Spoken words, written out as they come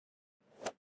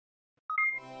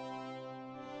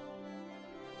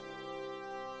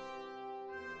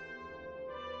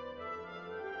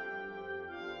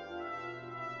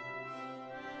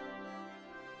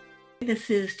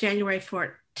This is January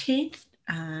 14th,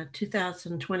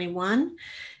 2021,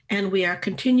 and we are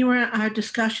continuing our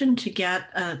discussion to get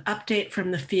an update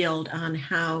from the field on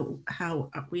how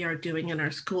we are doing in our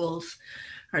schools,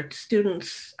 our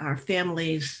students, our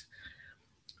families,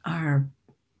 our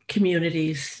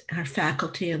communities, our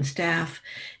faculty and staff.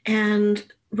 And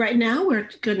right now we're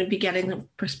going to be getting a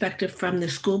perspective from the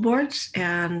school boards,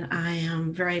 and I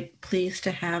am very pleased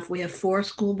to have, we have 4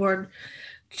 school board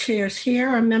chairs here,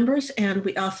 our members, and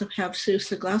we also have Sue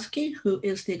Siglowski, who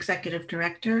is the Executive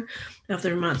Director of the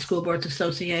Vermont School Boards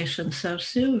Association. So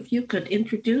Sue, if you could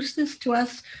introduce this to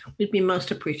us, we'd be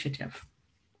most appreciative.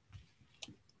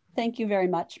 Thank you very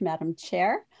much, Madam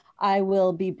Chair. I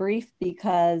will be brief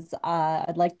because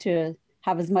I'd like to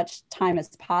have as much time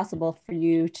as possible for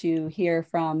you to hear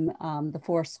from the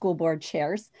 4 school board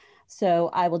chairs. So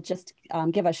I will just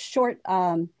give a short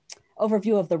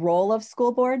overview of the role of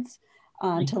school boards.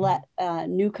 To let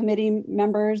new committee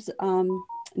members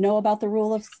know about the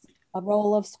role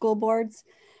of school boards.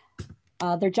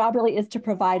 Their job really is to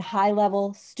provide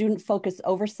high-level student-focused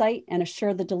oversight and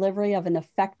assure the delivery of an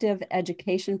effective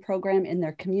education program in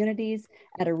their communities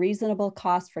at a reasonable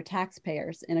cost for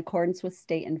taxpayers in accordance with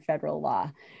state and federal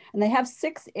law. And they have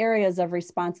 6 areas of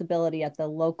responsibility at the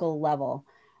local level.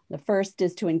 The first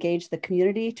is to engage the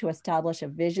community to establish a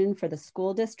vision for the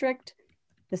school district.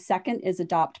 The second is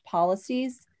adopt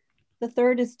policies. The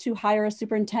third is to hire a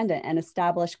superintendent and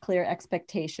establish clear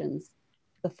expectations.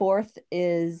 The fourth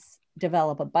is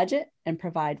develop a budget and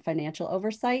provide financial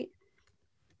oversight.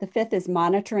 The fifth is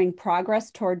monitoring progress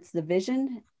towards the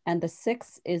vision. And the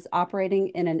sixth is operating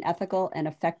in an ethical and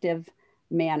effective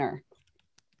manner.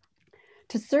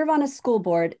 To serve on a school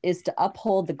board is to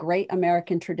uphold the great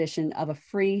American tradition of a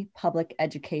free public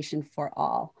education for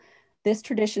all. This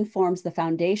tradition forms the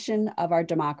foundation of our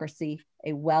democracy,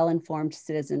 a well-informed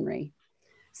citizenry.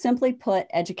 Simply put,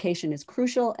 education is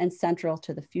crucial and central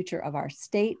to the future of our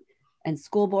state, and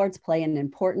school boards play an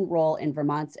important role in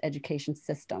Vermont's education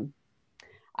system.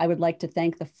 I would like to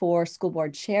thank the 4 school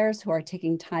board chairs who are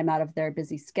taking time out of their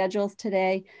busy schedules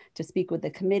today to speak with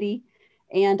the committee,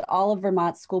 and all of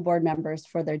Vermont school board members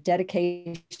for their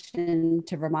dedication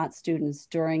to Vermont students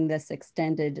during this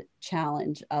extended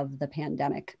challenge of the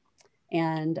pandemic.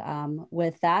 And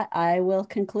with that, I will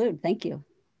conclude. Thank you.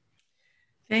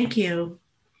 Thank you.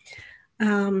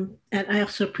 And I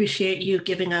also appreciate you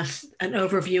giving us an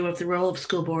overview of the role of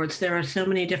school boards. There are so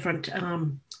many different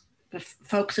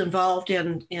folks involved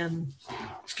in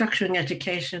structuring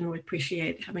education. We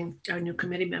appreciate having our new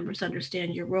committee members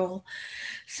understand your role.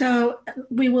 So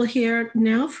we will hear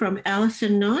now from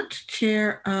Allison Knott,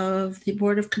 Chair of the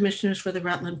Board of Commissioners for the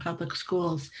Rutland Public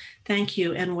Schools. Thank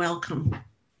you and welcome.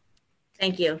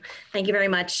 Thank you. Thank you very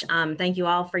much. Thank you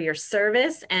all for your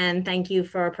service, and thank you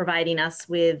for providing us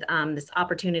with this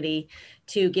opportunity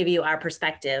to give you our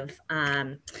perspective.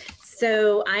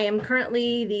 So I am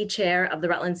currently the chair of the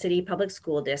Rutland City Public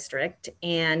School District,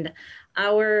 and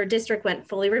our district went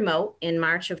fully remote in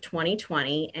March of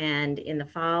 2020, and in the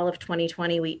fall of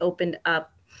 2020, we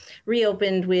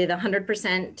reopened with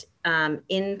 100%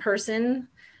 in person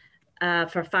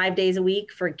for 5 days a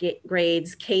week for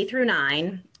grades K through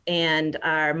 9. And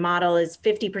our model is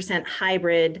 50%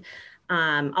 hybrid,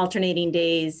 alternating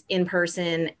days in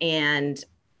person and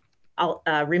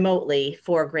remotely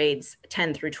for grades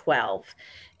 10 through 12.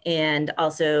 And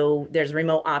also there's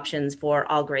remote options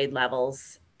for all grade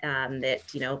levels that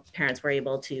parents were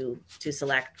able to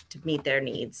select to meet their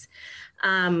needs.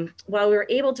 While we were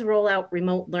able to roll out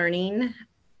remote learning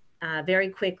very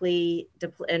quickly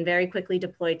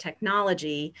deploy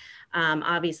technology,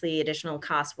 obviously additional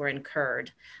costs were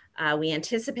incurred. We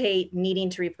anticipate needing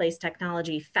to replace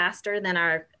technology faster than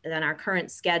our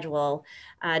current schedule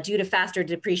due to faster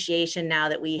depreciation now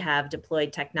that we have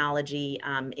deployed technology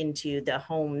into the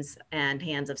homes and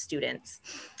hands of students.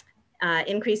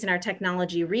 Increase in our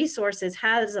technology resources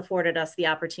has afforded us the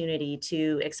opportunity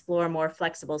to explore more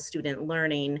flexible student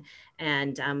learning,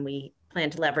 and we plan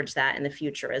to leverage that in the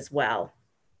future as well.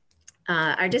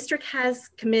 Our district has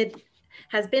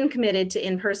been committed to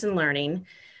in-person learning.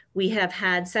 We've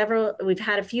had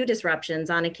a few disruptions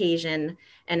on occasion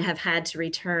and have had to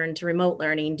return to remote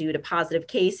learning due to positive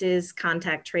cases,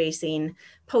 contact tracing,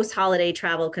 post-holiday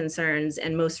travel concerns,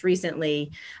 and most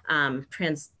recently,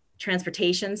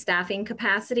 transportation staffing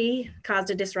capacity caused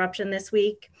a disruption this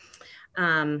week.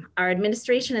 Our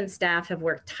administration and staff have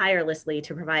worked tirelessly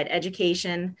to provide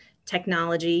education,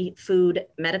 technology, food,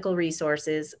 medical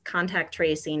resources, contact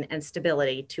tracing, and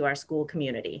stability to our school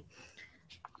community.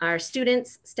 Our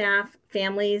students, staff,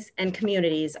 families, and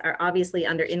communities are obviously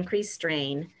under increased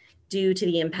strain due to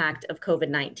the impact of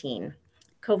COVID-19.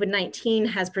 COVID-19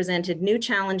 has presented new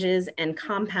challenges and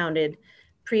compounded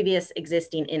previous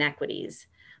existing inequities.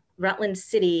 Rutland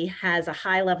City has a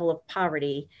high level of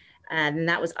poverty, and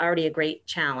that was already a great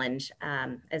challenge.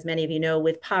 As many of you know,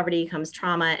 with poverty comes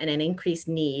trauma and an increased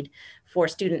need for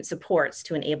student supports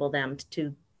to enable them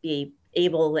to be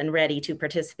able and ready to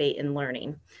participate in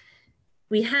learning.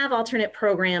 We have alternate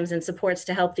programs and supports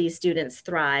to help these students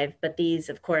thrive, but these,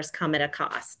 of course, come at a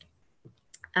cost.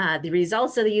 The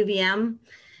results of the UVM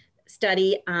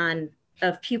study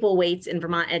of pupil weights in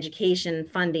Vermont education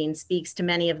funding speaks to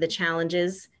many of the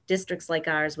challenges districts like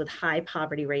ours with high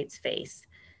poverty rates face.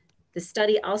 The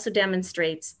study also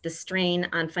demonstrates the strain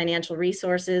on financial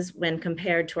resources when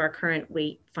compared to our current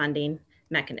weight funding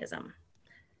mechanism.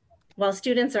 While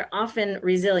students are often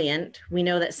resilient, we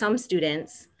know that some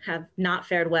students have not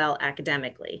fared well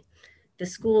academically. The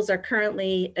schools are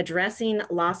currently addressing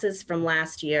losses from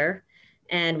last year,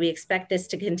 and we expect this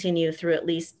to continue through at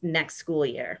least next school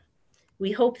year.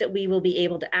 We hope that we will be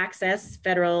able to access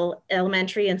federal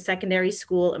elementary and secondary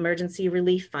school emergency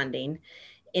relief funding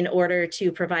in order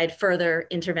to provide further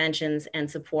interventions and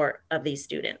support of these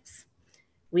students.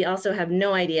 We also have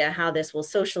no idea how this will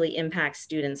socially impact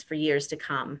students for years to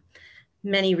come.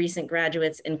 Many recent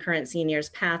graduates and current seniors'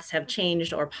 paths have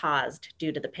changed or paused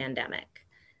due to the pandemic.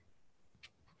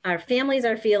 Our families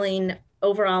are feeling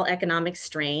overall economic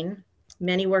strain.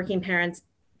 Many working parents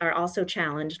are also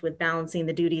challenged with balancing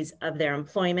the duties of their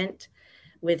employment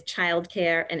with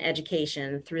childcare and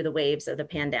education through the waves of the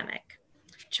pandemic.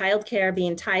 Childcare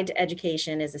being tied to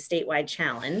education is a statewide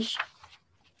challenge.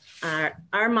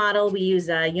 Our model, we use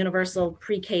universal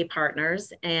pre-K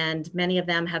partners, and many of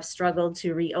them have struggled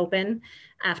to reopen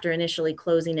after initially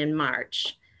closing in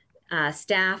March.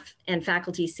 Staff and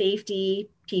faculty safety,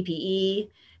 PPE,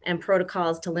 and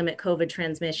protocols to limit COVID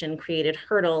transmission created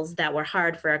hurdles that were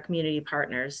hard for our community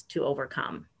partners to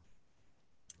overcome.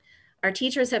 Our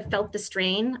teachers have felt the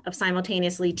strain of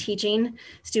simultaneously teaching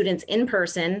students in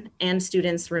person and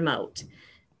students remote.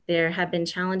 There have been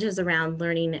challenges around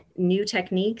learning new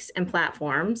techniques and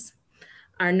platforms.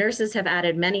 Our nurses have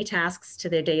added many tasks to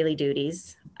their daily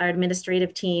duties. Our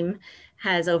administrative team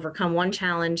has overcome one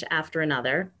challenge after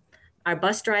another. Our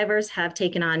bus drivers have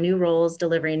taken on new roles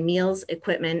delivering meals,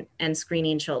 equipment, and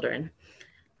screening children.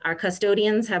 Our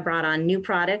custodians have brought on new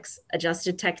products,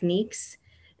 adjusted techniques,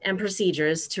 and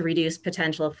procedures to reduce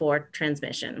potential for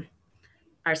transmission.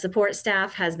 Our support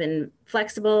staff has been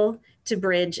flexible to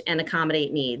bridge and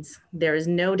accommodate needs. There is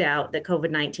no doubt that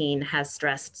COVID-19 has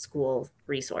stressed school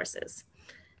resources.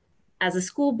 As a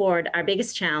school board, our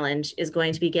biggest challenge is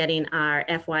going to be getting our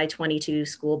FY22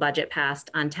 school budget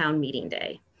passed on town meeting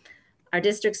day. Our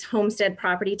district's homestead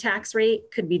property tax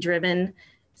rate could be driven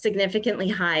significantly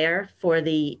higher for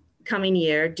the coming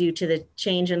year due to the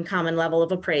change in common level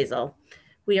of appraisal.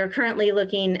 We are currently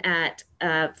looking at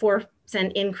a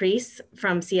 4-cent increase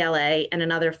from CLA and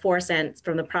another 4 cents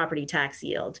from the property tax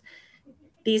yield.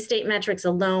 These state metrics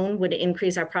alone would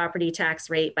increase our property tax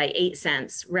rate by 8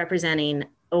 cents, representing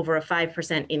over a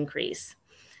 5% increase.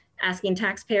 Asking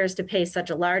taxpayers to pay such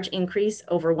a large increase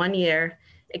over 1 year,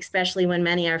 especially when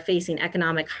many are facing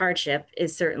economic hardship,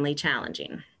 is certainly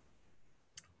challenging.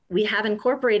 We have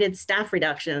incorporated staff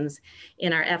reductions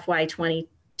in our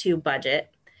FY22 budget.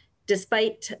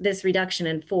 Despite this reduction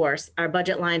in force, our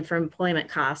budget line for employment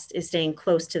costs is staying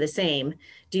close to the same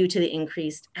due to the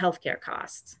increased healthcare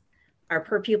costs. Our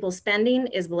per pupil spending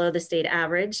is below the state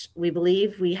average. We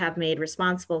believe we have made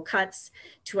responsible cuts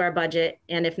to our budget,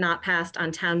 and if not passed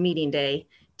on town meeting day,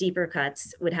 deeper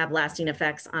cuts would have lasting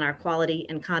effects on our quality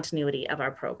and continuity of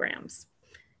our programs.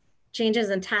 Changes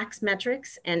in tax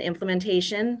metrics and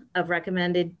implementation of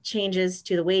recommended changes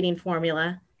to the weighting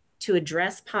formula to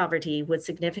address poverty would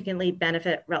significantly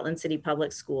benefit Rutland City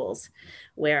Public Schools,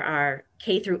 where our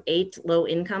K-8 low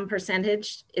income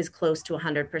percentage is close to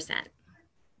 100%.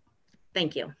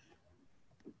 Thank you.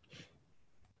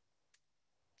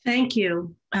 Thank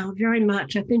you very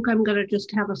much. I think I'm going to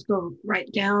just have us go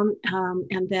right down,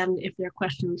 and then if there are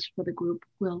questions for the group,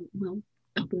 we'll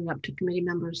open it up to committee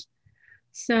members.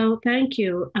 So thank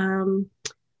you.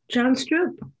 John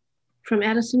Stroop from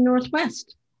Addison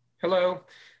Northwest. Hello.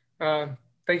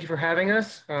 Thank you for having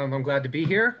us. I'm glad to be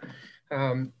here.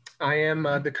 I am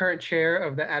the current chair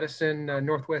of the Addison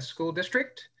Northwest School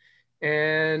District,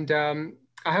 and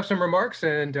I have some remarks,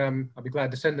 and I'll be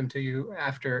glad to send them to you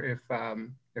after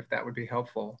if that would be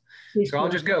helpful. So I'll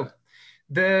just go.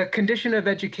 The condition of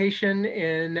education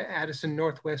in Addison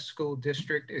Northwest School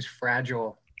District is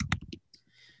fragile.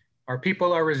 Our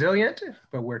people are resilient,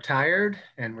 but we're tired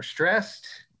and we're stressed,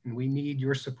 and we need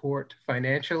your support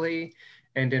financially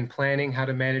and in planning how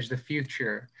to manage the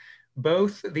future.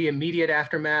 both the immediate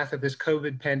aftermath of this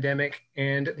COVID pandemic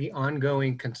and the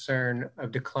ongoing concern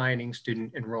of declining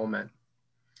student enrollment.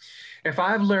 If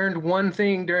I've learned one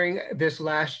thing during this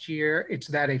last year, it's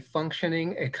that a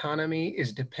functioning economy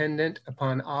is dependent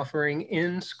upon offering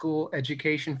in-school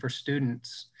education for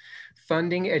students.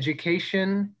 Funding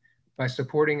education by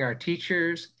supporting our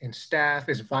teachers and staff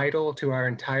is vital to our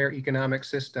entire economic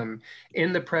system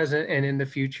in the present and in the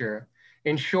future.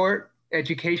 In short,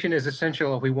 education is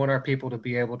essential if we want our people to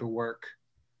be able to work.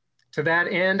 To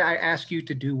that end, I ask you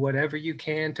to do whatever you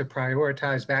can to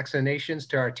prioritize vaccinations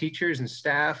to our teachers and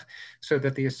staff so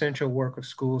that the essential work of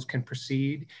schools can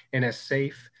proceed in as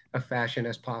safe a fashion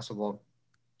as possible.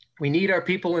 We need our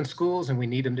people in schools and we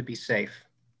need them to be safe.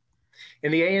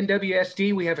 In the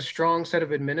ANWSD, we have a strong set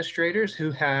of administrators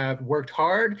who have worked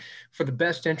hard for the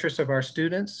best interests of our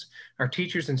students. Our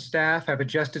teachers and staff have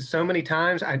adjusted so many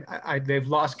times, they've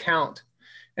lost count.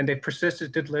 And they've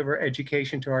persisted to deliver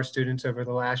education to our students over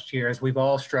the last year as we've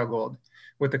all struggled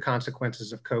with the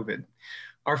consequences of COVID.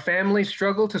 Our families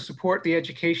struggle to support the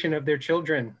education of their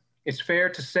children. It's fair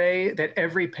to say that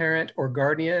every parent or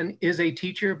guardian is a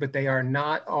teacher, but they are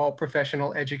not all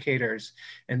professional educators.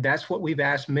 And that's what we've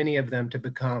asked many of them to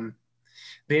become.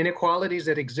 The inequalities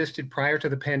that existed prior to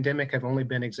the pandemic have only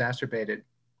been exacerbated.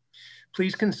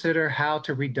 Please consider how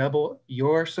to redouble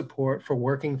your support for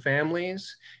working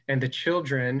families and the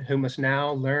children who must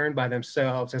now learn by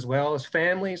themselves, as well as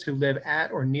families who live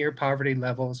at or near poverty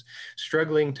levels,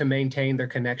 struggling to maintain their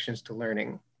connections to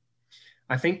learning.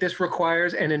 I think this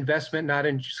requires an investment not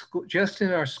in just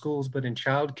in our schools, but in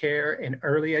childcare and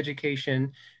early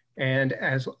education, and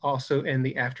as also in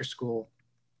the after school.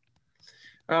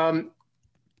 Some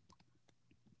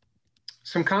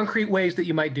concrete ways that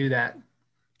you might do that.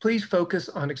 Please focus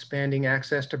on expanding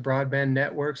access to broadband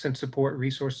networks and support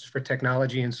resources for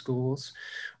technology in schools.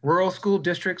 Rural school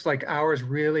districts like ours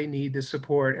really need the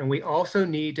support, and we also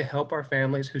need to help our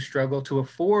families who struggle to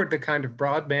afford the kind of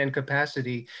broadband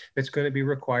capacity that's going to be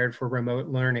required for remote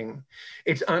learning.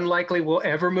 It's unlikely we'll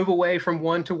ever move away from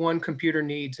one-to-one computer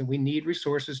needs, and we need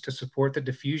resources to support the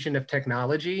diffusion of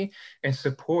technology and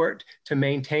support to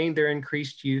maintain their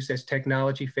increased use as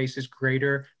technology faces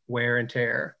greater wear and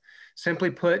tear.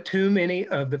 Simply put, too many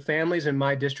of the families in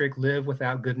my district live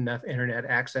without good enough internet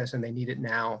access, and they need it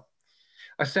now.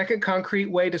 A second concrete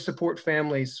way to support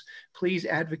families, please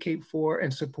advocate for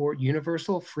and support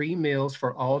universal free meals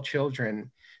for all children.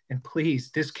 And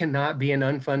please, this cannot be an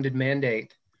unfunded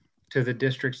mandate to the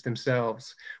districts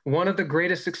themselves. One of the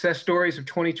greatest success stories of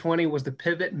 2020 was the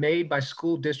pivot made by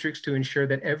school districts to ensure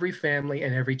that every family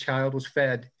and every child was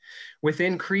fed. With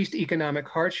increased economic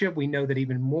hardship, we know that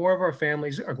even more of our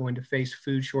families are going to face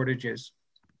food shortages.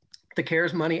 The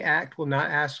CARES Money Act will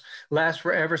not last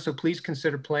forever, so please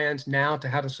consider plans now to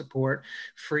how to support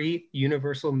free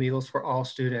universal meals for all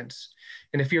students.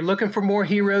 And if you're looking for more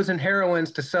heroes and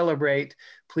heroines to celebrate,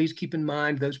 please keep in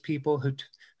mind those people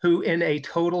who in a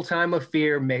total time of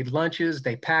fear made lunches,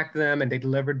 they packed them, and they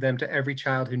delivered them to every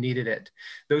child who needed it.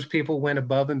 Those people went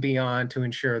above and beyond to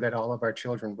ensure that all of our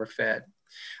children were fed.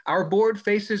 Our board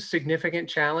faces significant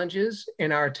challenges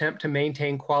in our attempt to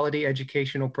maintain quality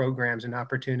educational programs and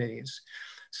opportunities.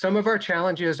 Some of our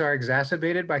challenges are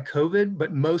exacerbated by COVID,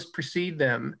 but most precede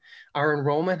them. Our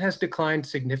enrollment has declined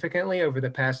significantly over the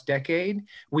past decade.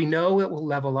 We know it will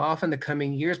level off in the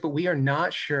coming years, but we are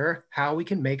not sure how we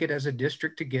can make it as a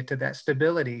district to get to that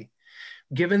stability.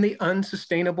 Given the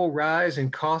unsustainable rise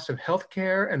in costs of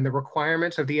healthcare and the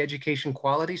requirements of the education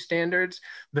quality standards,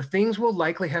 the things we'll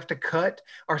likely have to cut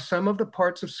are some of the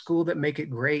parts of school that make it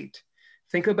great.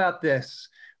 Think about this.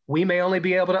 We may only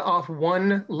be able to offer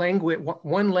one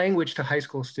language to high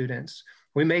school students.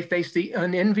 We may face the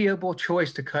unenviable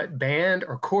choice to cut band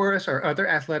or chorus or other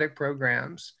athletic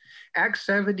programs. Act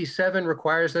 77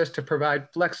 requires us to provide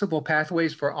flexible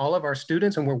pathways for all of our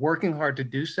students, and we're working hard to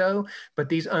do so, but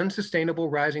these unsustainable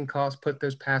rising costs put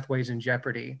those pathways in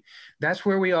jeopardy. That's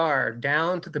where we are,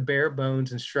 down to the bare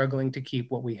bones and struggling to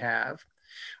keep what we have.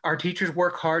 Our teachers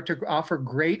work hard to offer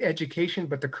great education,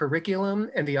 but the curriculum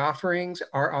and the offerings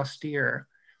are austere.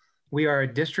 We are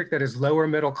a district that is lower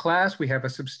middle class. We have a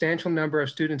substantial number of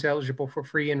students eligible for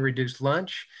free and reduced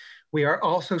lunch. We are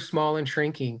also small and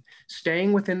shrinking,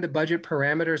 staying within the budget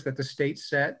parameters that the state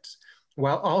sets,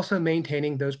 while also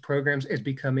maintaining those programs is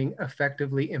becoming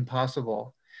effectively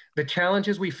impossible. The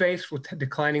challenges we face with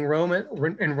declining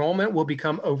enrollment will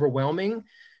become overwhelming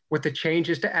with the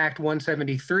changes to Act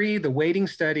 173, the waiting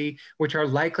study, which are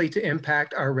likely to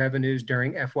impact our revenues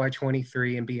during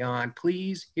FY23 and beyond.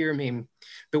 Please hear me.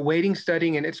 The waiting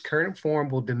study in its current form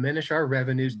will diminish our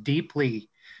revenues deeply,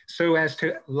 so as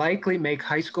to likely make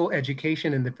high school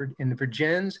education in the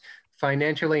Virgins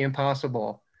financially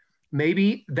impossible.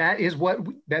 Maybe that is what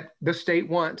that the state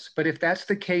wants, but if that's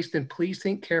the case, then please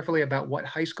think carefully about what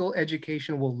high school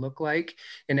education will look like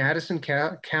in Addison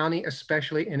County,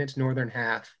 especially in its northern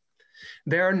half.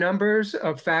 There are numbers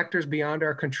of factors beyond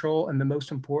our control, and the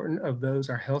most important of those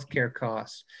are healthcare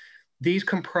costs. These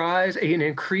comprise an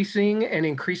increasing and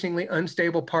increasingly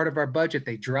unstable part of our budget.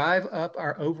 They drive up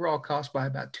our overall cost by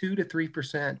about 2 to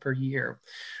 3% per year.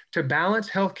 To balance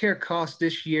healthcare costs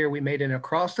this year, we made an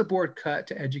across-the-board cut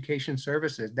to education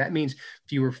services. That means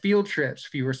fewer field trips,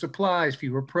 fewer supplies,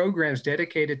 fewer programs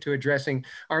dedicated to addressing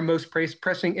our most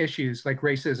pressing issues like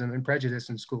racism and prejudice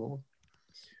in school.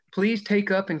 Please take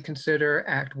up and consider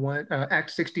Act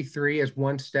 63 as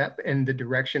one step in the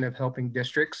direction of helping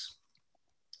districts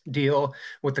deal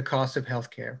with the cost of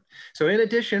healthcare. So in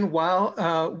addition, while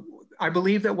I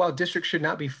believe that while districts should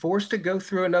not be forced to go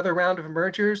through another round of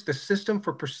mergers, the system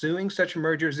for pursuing such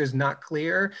mergers is not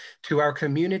clear to our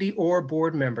community or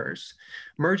board members.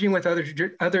 Merging with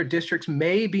other districts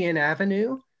may be an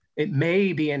avenue. It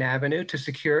may be an avenue to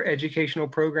secure educational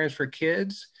programs for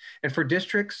kids, and for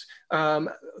districts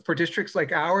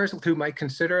like ours who might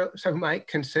consider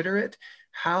it.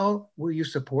 How will you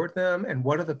support them, and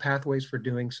what are the pathways for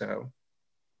doing so?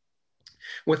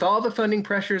 With all the funding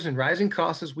pressures and rising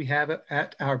costs we have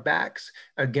at our backs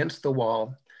against the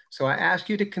wall, so I ask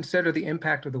you to consider the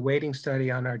impact of the waiting study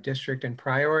on our district and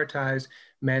prioritize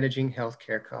managing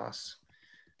healthcare costs.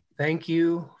 Thank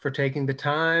you for taking the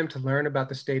time to learn about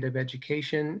the state of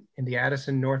education in the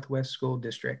Addison Northwest School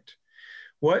District.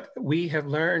 What we have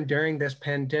learned during this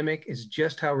pandemic is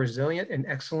just how resilient and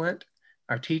excellent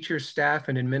our teachers, staff,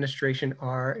 and administration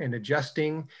are in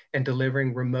adjusting and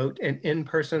delivering remote and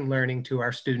in-person learning to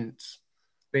our students.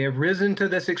 They have risen to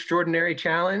this extraordinary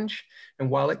challenge, and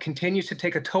while it continues to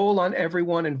take a toll on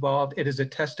everyone involved, it is a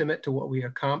testament to what we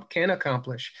can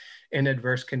accomplish in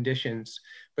adverse conditions.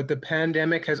 But the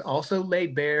pandemic has also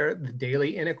laid bare the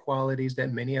daily inequalities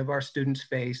that many of our students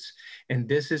face, and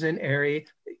this is an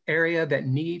area that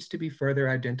needs to be further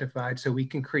identified so we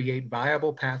can create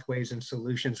viable pathways and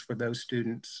solutions for those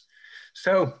students.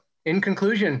 So in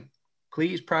conclusion,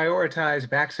 please prioritize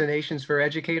vaccinations for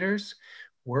educators,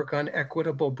 work on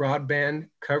equitable broadband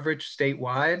coverage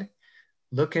statewide,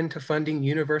 look into funding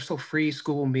universal free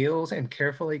school meals, and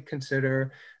carefully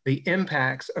consider the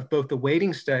impacts of both the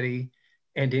waiting study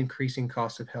and increasing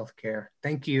costs of healthcare.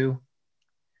 Thank you.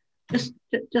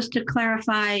 Just to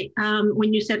clarify,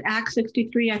 when you said Act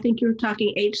 63, I think you were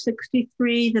talking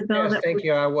H63, the bill. Yes, that thank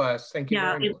you. I was. Thank you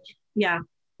very much. Yeah,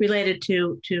 related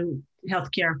to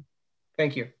healthcare.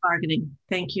 Thank you. Bargaining.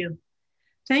 Thank you.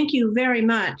 Thank you very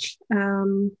much.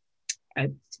 I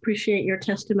appreciate your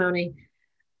testimony.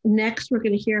 Next, we're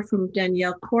going to hear from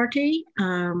Danielle Corti,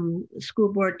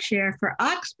 School Board Chair for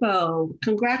Oxbow.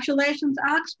 Congratulations,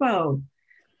 Oxbow.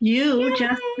 You Yay!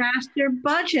 Just passed your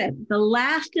budget, the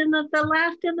last in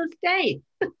the state.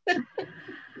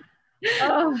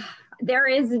 Oh, there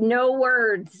is no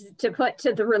words to put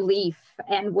to the relief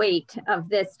and weight of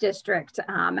this district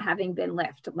having been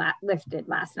lifted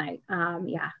last night.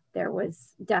 Yeah, there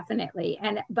was definitely,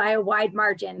 and by a wide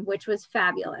margin, which was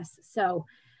fabulous. So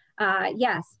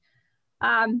yes.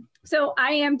 So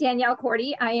I am Danielle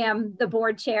Corti. I am the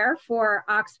board chair for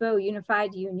Oxbow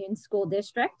Unified Union School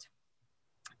District.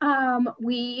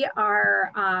 We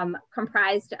are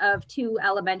comprised of 2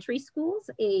 elementary schools,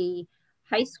 a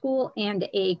high school and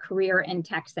a career and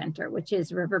tech center, which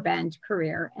is Riverbend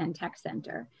Career and Tech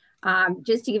Center.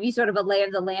 Just to give you sort of a lay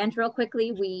of the land real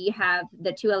quickly, we have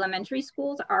the 2 elementary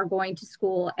schools are going to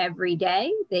school every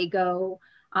day. They go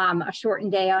a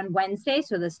shortened day on Wednesday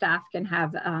so the staff can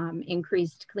have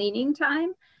increased cleaning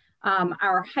time.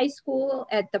 Our high school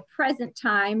at the present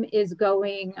time is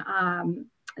going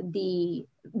the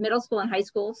middle school and high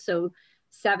school, so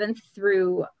 7th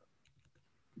through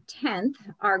 10th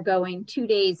are going 2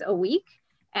 days a week.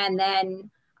 And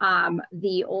then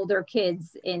the older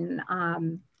kids in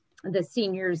the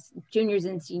seniors, juniors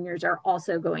and seniors are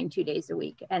also going 2 days a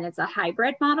week. And it's a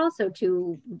hybrid model, so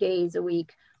 2 days a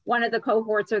week. One of the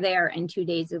cohorts are there and 2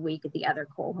 days a week the other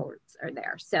cohorts are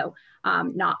there. So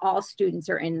not all students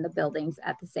are in the buildings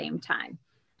at the same time.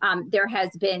 There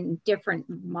has been different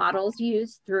models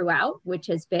used throughout, which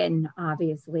has been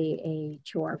obviously a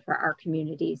chore for our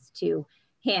communities to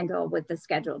handle with the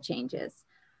schedule changes.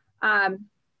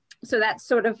 So that's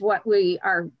sort of what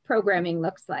our programming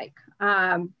looks like.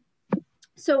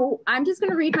 So I'm just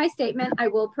going to read my statement. I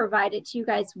will provide it to you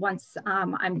guys once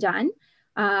I'm done.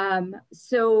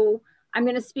 So I'm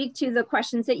going to speak to the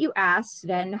questions that you asked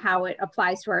and how it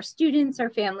applies to our students, our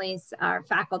families, our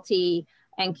faculty,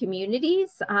 and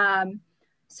communities.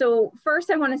 So first,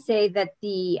 I want to say that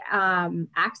the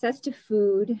access to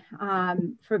food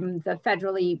from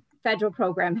the federal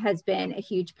program has been a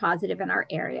huge positive in our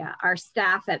area. Our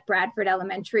staff at Bradford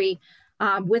Elementary,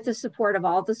 with the support of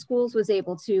all the schools, was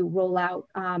able to roll out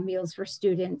meals for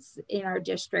students in our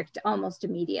district almost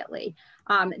immediately.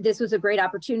 This was a great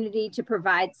opportunity to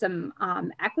provide some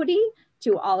equity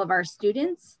to all of our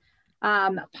students.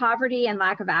 Poverty and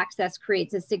lack of access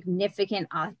creates a significant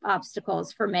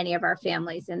obstacles for many of our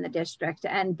families in the district.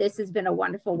 And this has been a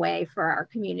wonderful way for our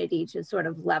community to sort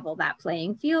of level that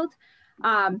playing field.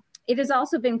 It has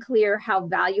also been clear how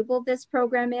valuable this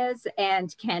program is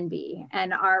and can be.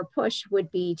 And our push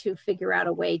would be to figure out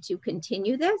a way to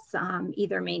continue this,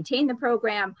 either maintain the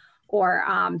program or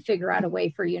figure out a way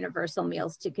for universal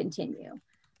meals to continue.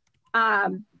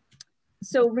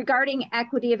 So regarding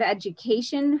equity of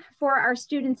education for our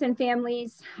students and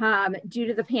families, due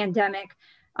to the pandemic,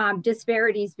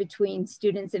 disparities between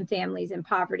students and families in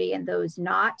poverty and those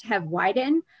not have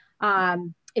widened.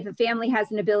 If a family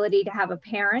has an ability to have a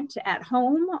parent at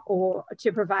home or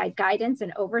to provide guidance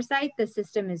and oversight, the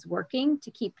system is working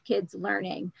to keep kids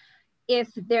learning. If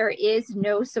there is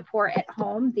no support at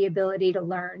home, the ability to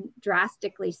learn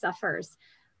drastically suffers.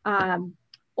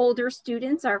 Older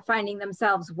students are finding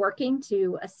themselves working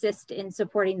to assist in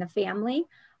supporting the family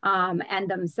and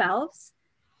themselves,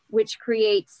 which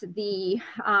creates the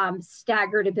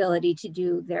staggered ability to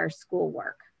do their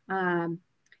schoolwork.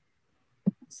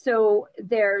 So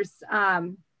there's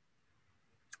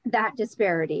that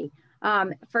disparity.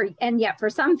 And yet for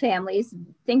some families,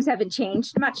 things haven't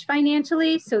changed much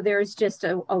financially, so there's just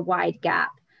a wide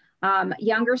gap.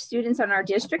 Younger students in our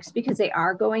districts, because they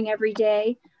are going every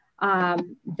day,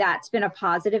 that's been a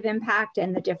positive impact,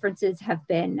 and the differences have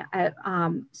been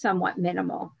somewhat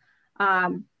minimal.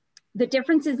 The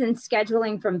differences in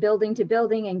scheduling from building to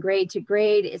building and grade to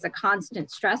grade is a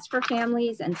constant stress for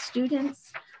families and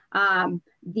students.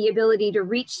 The ability to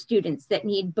reach students that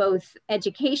need both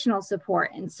educational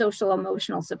support and social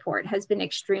emotional support has been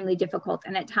extremely difficult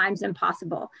and at times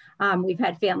impossible. We've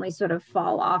had families sort of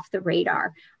fall off the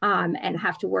radar and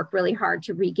have to work really hard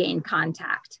to regain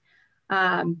contact.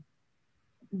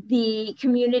 The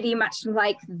community, much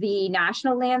like the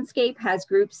national landscape, has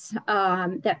groups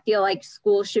that feel like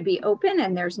schools should be open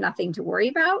and there's nothing to worry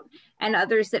about, and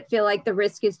others that feel like the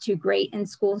risk is too great and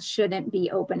schools shouldn't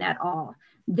be open at all.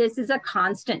 This is a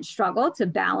constant struggle to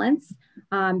balance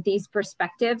these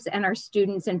perspectives, and our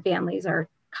students and families are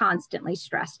constantly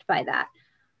stressed by that.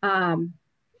 I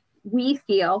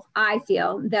feel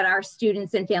that our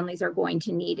students and families are going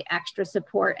to need extra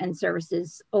support and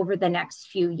services over the next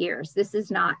few years. This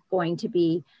is not going to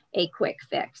be a quick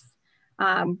fix.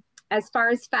 As far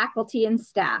as faculty and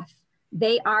staff,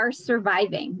 they are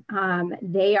surviving.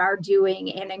 They are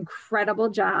doing an incredible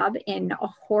job in a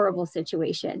horrible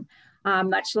situation.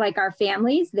 Much like our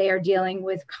families, they are dealing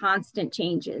with constant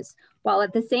changes, while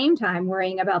at the same time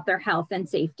worrying about their health and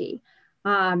safety.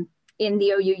 In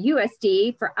the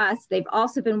OUUSD, for us, they've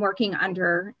also been working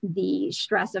under the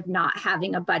stress of not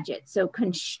having a budget. So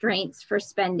constraints for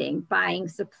spending, buying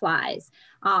supplies,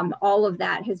 all of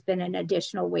that has been an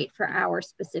additional weight for our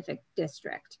specific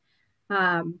district.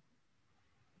 In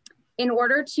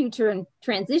order to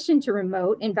transition to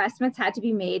remote, investments had to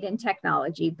be made in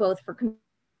technology, both for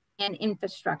and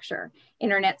infrastructure,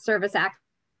 internet service access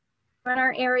in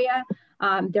our area.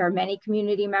 There are many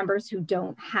community members who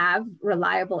don't have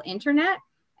reliable internet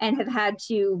and have had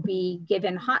to be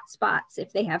given hotspots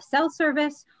if they have cell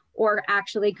service, or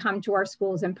actually come to our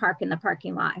schools and park in the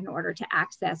parking lot in order to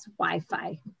access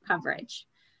Wi-Fi coverage.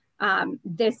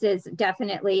 This is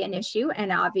definitely an issue,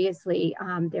 and obviously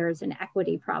there's an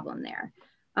equity problem there.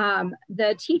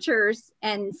 The teachers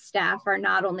and staff are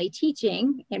not only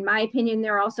teaching, in my opinion,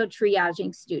 they're also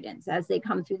triaging students as they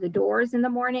come through the doors in the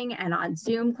morning and on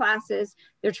Zoom classes.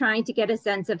 They're trying to get a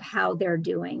sense of how they're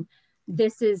doing.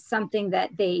 This is something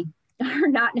that they are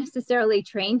not necessarily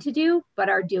trained to do, but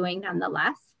are doing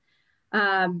nonetheless.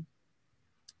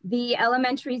 The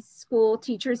elementary school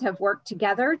teachers have worked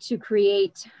together to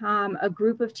create a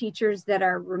group of teachers that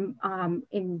are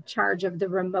in charge of the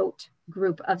remote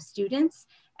group of students,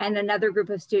 and another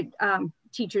group of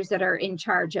teachers that are in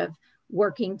charge of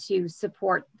working to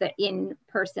support the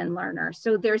in-person learner.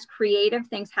 So there's creative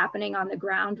things happening on the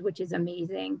ground, which is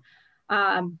amazing.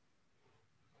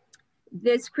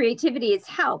 This creativity has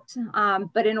helped,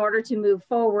 but in order to move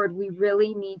forward, we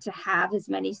really need to have as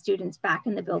many students back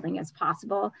in the building as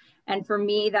possible. And for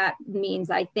me, that means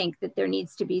I think that there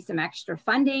needs to be some extra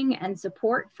funding and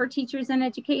support for teachers in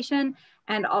education.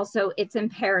 And also it's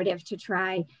imperative to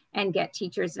try and get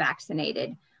teachers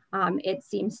vaccinated. It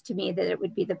seems to me that it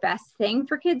would be the best thing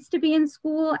for kids to be in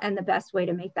school, and the best way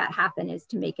to make that happen is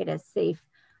to make it as safe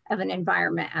of an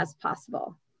environment as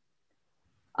possible.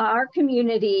 Our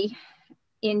community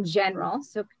in general,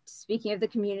 so speaking of the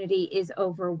community, is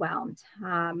overwhelmed.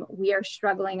 We are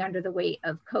struggling under the weight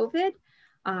of COVID,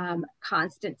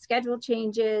 constant schedule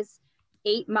changes,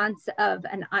 8 months of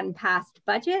an unpassed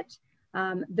budget,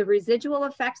 the residual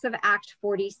effects of Act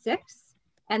 46,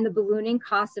 and the ballooning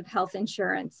cost of health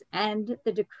insurance, and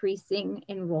the decreasing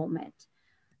enrollment.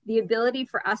 The ability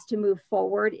for us to move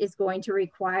forward is going to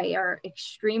require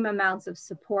extreme amounts of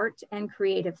support and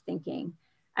creative thinking.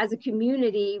 As a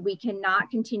community, we cannot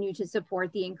continue to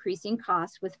support the increasing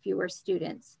costs with fewer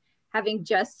students. Having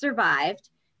just survived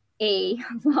a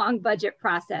long budget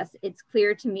process, it's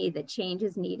clear to me that change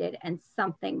is needed and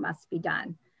something must be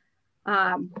done.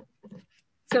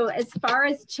 So as far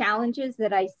as challenges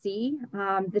that I see,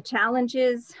 the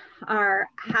challenges are,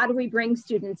 how do we bring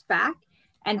students back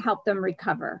and help them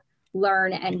recover,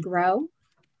 learn, and grow?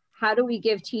 How do we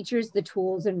give teachers the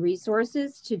tools and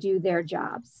resources to do their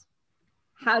jobs?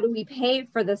 How do we pay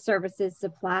for the services,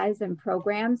 supplies, and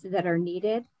programs that are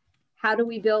needed? How do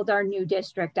we build our new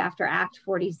district after Act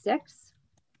 46?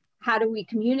 How do we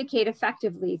communicate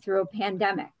effectively through a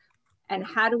pandemic? And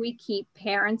how do we keep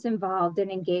parents involved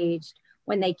and engaged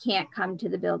when they can't come to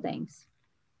the buildings?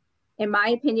 In my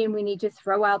opinion, we need to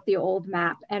throw out the old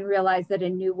map and realize that a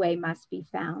new way must be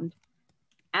found.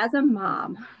 As a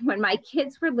mom, when my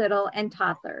kids were little and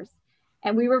toddlers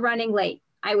and we were running late,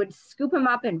 I would scoop them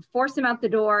up and force them out the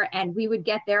door, and we would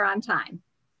get there on time.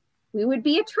 We would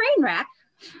be a train wreck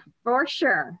for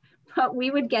sure, but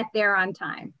we would get there on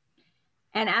time.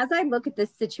 And as I look at this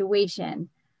situation,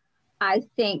 I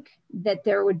think that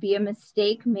there would be a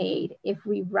mistake made if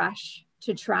we rush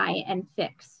to try and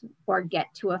fix or get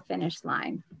to a finish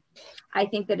line. I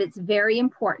think that it's very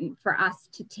important for us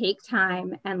to take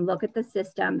time and look at the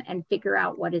system and figure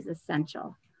out what is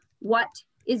essential. What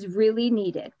is really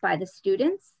needed by the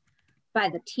students, by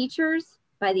the teachers,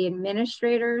 by the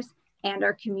administrators, and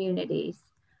our communities.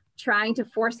 Trying to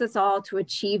force us all to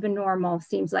achieve a normal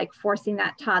seems like forcing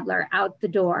that toddler out the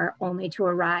door only to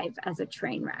arrive as a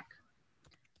train wreck.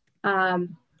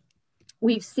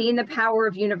 We've seen the power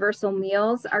of universal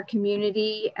meals. Our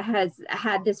community has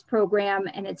had this program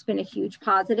and it's been a huge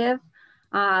positive.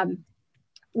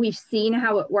 We've seen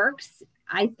how it works.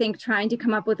 I think trying to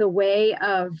come up with a way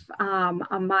of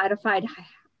a modified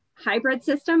hybrid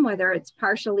system, whether it's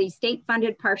partially state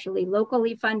funded, partially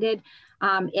locally funded,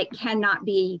 it cannot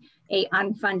be an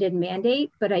unfunded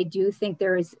mandate, but I do think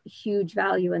there is huge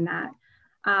value in that.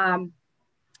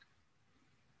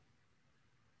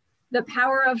 The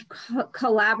power of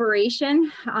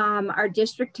collaboration, our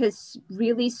district has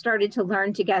really started to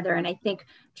learn together, and I think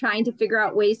trying to figure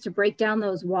out ways to break down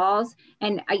those walls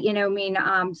and,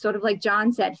 sort of like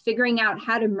John said, figuring out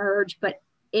how to merge, but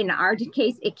in our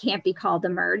case, it can't be called a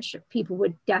merge. People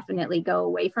would definitely go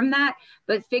away from that,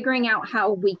 but figuring out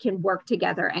how we can work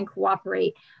together and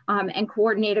cooperate and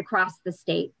coordinate across the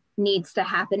state needs to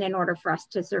happen in order for us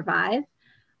to survive.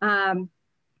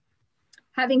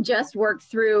 Having just worked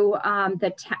through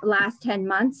the last 10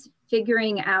 months,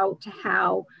 figuring out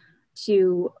how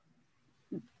to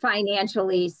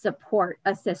financially support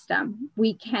a system.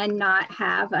 We cannot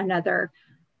have another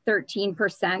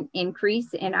 13%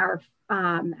 increase in our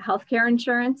healthcare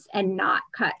insurance and not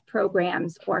cut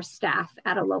programs or staff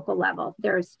at a local level.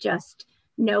 There's just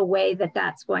no way that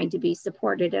that's going to be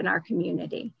supported in our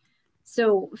community.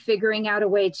 So figuring out a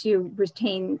way to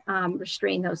restrain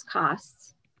those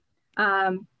costs.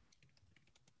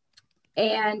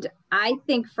 And I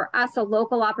think for us, a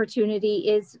local opportunity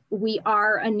is we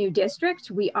are a new district.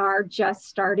 We are just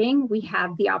starting. We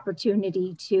have the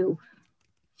opportunity to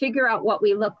figure out what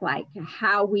we look like,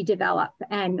 how we develop.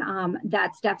 And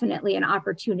that's definitely an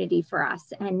opportunity for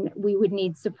us. And we would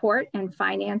need support and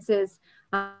finances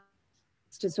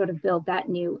to sort of build that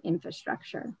new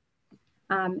infrastructure.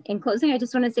 In closing, I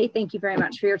just want to say thank you very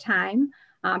much for your time.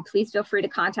 Please feel free to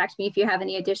contact me if you have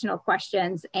any additional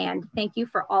questions, and thank you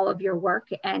for all of your work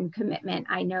and commitment.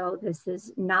 I know this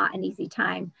is not an easy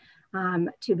time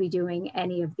to be doing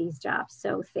any of these jobs,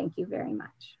 so thank you very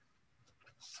much.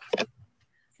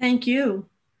 Thank you.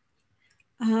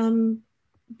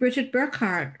 Bridget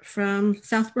Burkhart from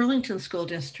South Burlington School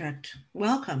District,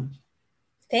 welcome.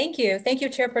 Thank you. Thank you,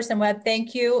 Chairperson Webb.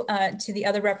 Thank you to the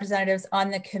other representatives on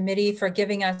the committee for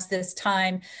giving us this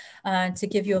time to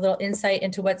give you a little insight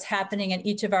into what's happening in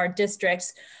each of our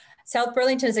districts. South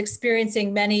Burlington is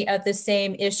experiencing many of the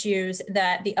same issues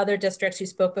that the other districts who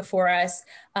spoke before us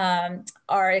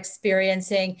are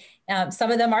experiencing.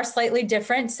 Some of them are slightly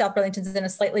different. South Burlington is in a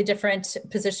slightly different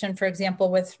position, for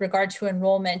example, with regard to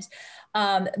enrollment.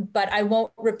 But I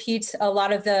won't repeat a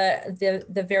lot of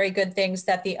the very good things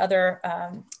that the other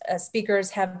speakers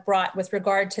have brought with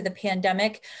regard to the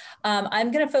pandemic.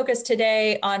 I'm going to focus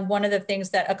today on one of the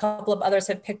things that a couple of others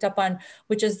have picked up on,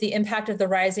 which is the impact of the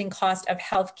rising cost of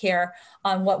healthcare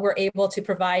on what we're able to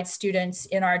provide students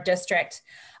in our district.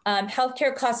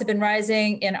 Healthcare costs have been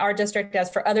rising in our district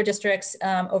as for other districts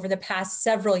over the past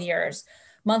several years.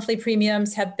 Monthly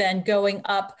premiums have been going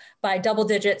up by double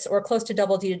digits or close to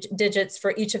double digits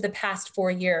for each of the past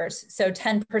 4 years. So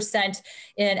 10%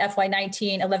 in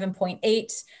FY19,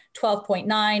 11.8,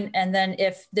 12.9, and then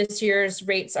if this year's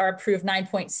rates are approved,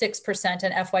 9.6%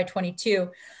 in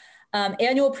FY22.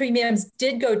 Annual premiums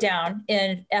did go down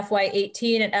in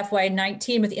FY18 and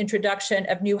FY19 with the introduction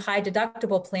of new high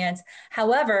deductible plans.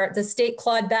 However, the state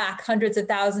clawed back hundreds of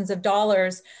thousands of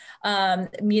dollars,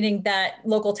 meaning that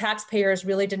local taxpayers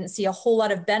really didn't see a whole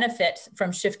lot of benefit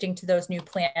from shifting to those new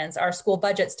plans. Our school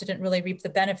budgets didn't really reap the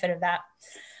benefit of that.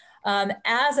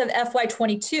 As of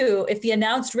FY22, if the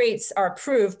announced rates are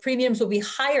approved, premiums will be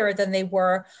higher than they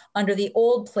were under the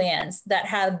old plans that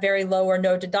had very low or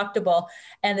no deductible.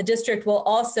 And the district will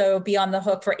also be on the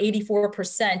hook for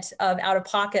 84% of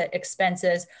out-of-pocket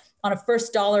expenses on a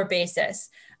first dollar basis.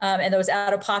 And those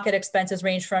out-of-pocket expenses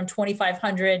range from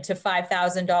 $2,500 to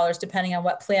 $5,000, depending on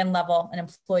what plan level an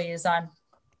employee is on.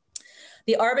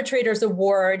 The arbitrator's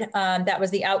award, that was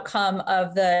the outcome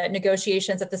of the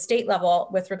negotiations at the state level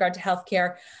with regard to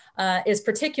healthcare, is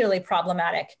particularly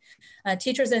problematic.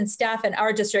 Teachers and staff in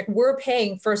our district were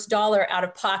paying first dollar out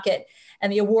of pocket,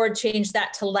 and the award changed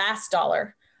that to last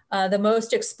dollar. The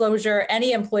most exposure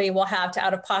any employee will have to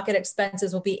out-of-pocket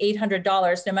expenses will be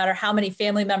 $800, no matter how many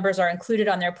family members are included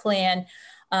on their plan.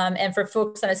 And for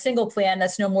folks on a single plan,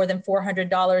 that's no more than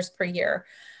 $400 per year.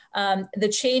 The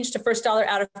change to first dollar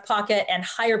out of pocket and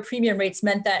higher premium rates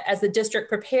meant that as the district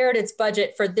prepared its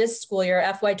budget for this school year,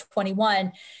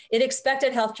 FY21, it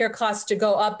expected healthcare costs to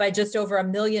go up by just over $1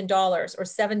 million or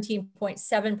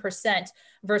 17.7%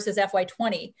 versus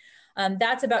FY20.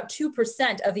 That's about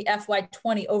 2% of the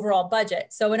FY20 overall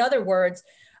budget. So in other words,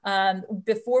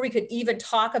 before we could even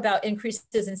talk about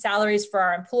increases in salaries for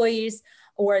our employees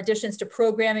or additions to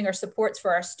programming or supports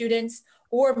for our students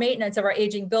or maintenance of our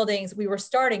aging buildings, we were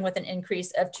starting with an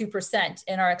increase of 2%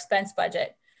 in our expense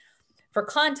budget. For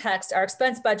context, our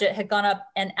expense budget had gone up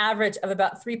an average of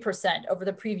about 3% over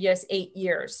the previous 8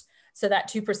 years. So that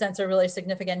 2% is a really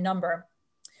significant number.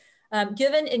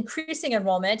 Given increasing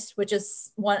enrollment, which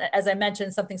is one, as I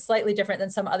mentioned, something slightly different than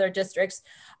some other districts,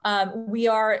 we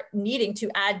are needing to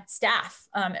add staff,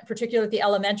 particularly at the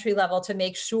elementary level, to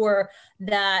make sure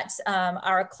that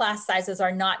our class sizes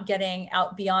are not getting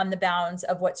out beyond the bounds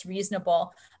of what's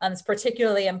reasonable. It's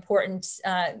particularly important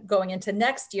going into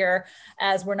next year,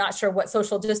 as we're not sure what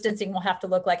social distancing will have to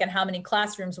look like and how many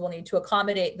classrooms we'll need to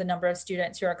accommodate the number of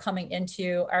students who are coming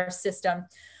into our system.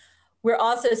 We're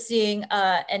also seeing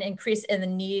an increase in the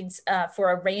needs for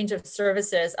a range of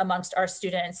services amongst our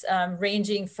students,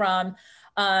 ranging from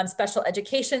special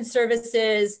education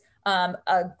services,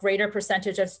 a greater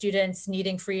percentage of students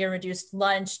needing free and reduced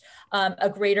lunch, a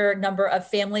greater number of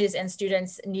families and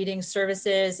students needing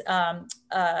services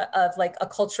of like a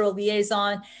cultural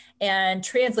liaison and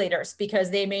translators,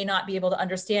 because they may not be able to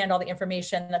understand all the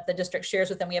information that the district shares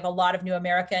with them. We have a lot of new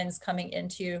Americans coming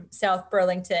into South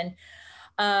Burlington.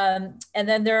 And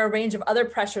then there are a range of other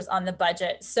pressures on the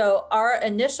budget. So our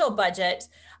initial budget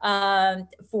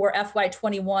for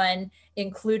FY21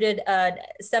 included a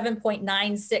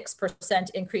 7.96%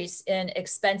 increase in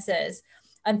expenses.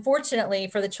 Unfortunately,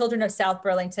 for the children of South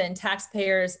Burlington,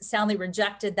 taxpayers soundly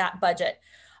rejected that budget,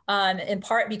 in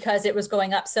part because it was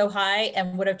going up so high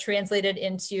and would have translated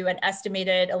into an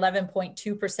estimated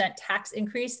 11.2% tax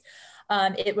increase.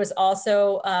 It was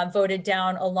also voted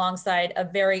down alongside a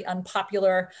very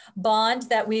unpopular bond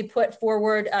that we put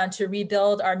forward to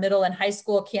rebuild our middle and high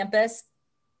school campus.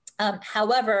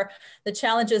 However, the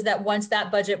challenge is that once that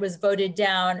budget was voted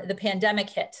down, the pandemic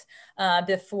hit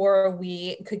before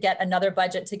we could get another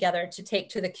budget together to take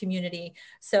to the community.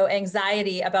 So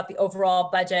anxiety about the overall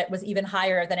budget was even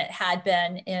higher than it had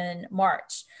been in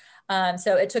March.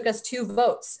 So it took us two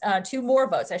more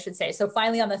votes, I should say. So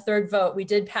finally on the third vote, we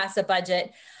did pass a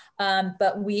budget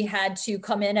but we had to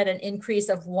come in at an increase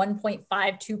of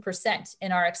 1.52%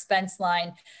 in our expense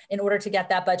line in order to get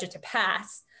that budget to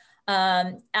pass.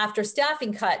 After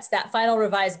staffing cuts, that final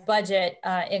revised budget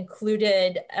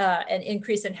included an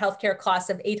increase in healthcare costs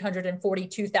of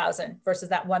 $842,000 versus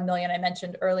that $1 million I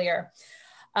mentioned earlier.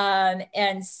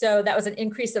 And so that was an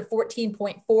increase of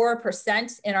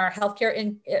 14.4% in our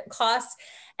healthcare costs,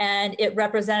 and it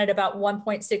represented about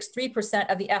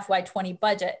 1.63% of the FY20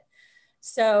 budget.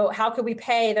 So how could we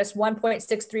pay this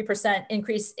 1.63%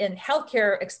 increase in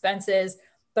healthcare expenses,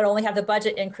 but only have the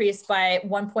budget increase by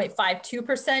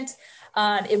 1.52%?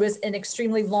 It was an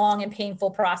extremely long and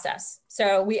painful process.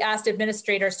 So we asked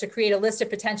administrators to create a list of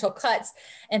potential cuts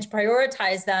and to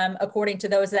prioritize them according to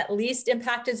those that least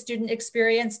impacted student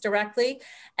experience directly,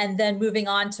 and then moving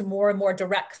on to more and more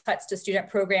direct cuts to student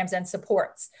programs and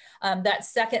supports. That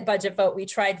second budget vote, we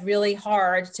tried really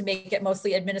hard to make it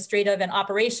mostly administrative and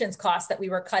operations costs that we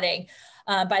were cutting.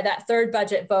 By that third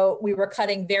budget vote, we were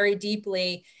cutting very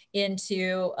deeply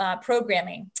into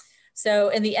programming. So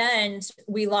in the end,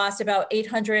 we lost about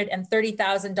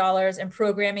 $830,000 in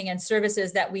programming and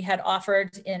services that we had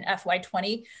offered in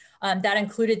FY20. That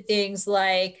included things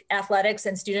like athletics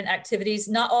and student activities.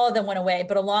 Not all of them went away,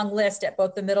 but a long list at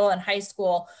both the middle and high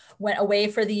school went away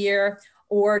for the year,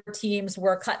 or teams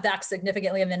were cut back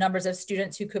significantly in the numbers of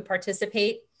students who could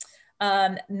participate.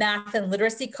 Math and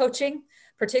literacy coaching,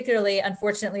 particularly,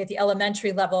 unfortunately, at the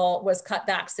elementary level, was cut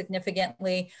back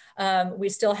significantly. We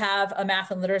still have a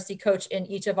math and literacy coach in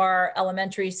each of our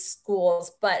elementary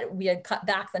schools, but we had cut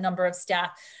back the number of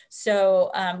staff.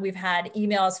 So we've had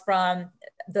emails from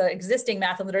the existing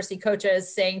math and literacy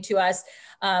coaches saying to us,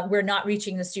 we're not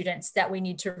reaching the students that we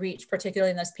need to reach,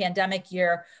 particularly in this pandemic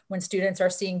year when students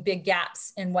are seeing big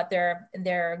gaps in what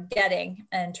they're getting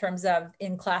in terms of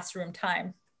in-classroom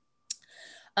time.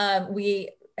 We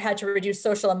had to reduce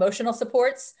social emotional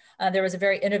supports. There was a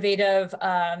very innovative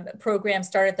program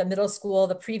started at the middle school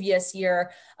the previous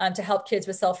year to help kids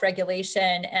with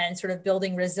self-regulation and sort of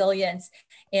building resilience.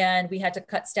 And we had to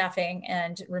cut staffing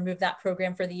and remove that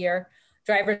program for the year.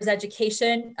 Driver's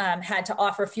education had to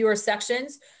offer fewer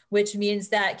sections, which means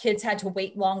that kids had to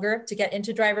wait longer to get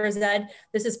into driver's ed.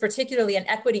 This is particularly an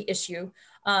equity issue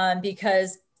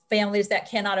because families that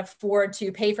cannot afford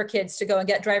to pay for kids to go and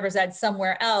get driver's ed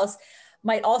somewhere else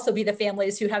might also be the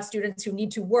families who have students who need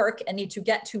to work and need to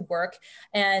get to work,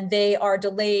 and they are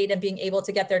delayed in being able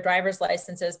to get their driver's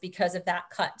licenses because of that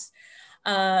cut.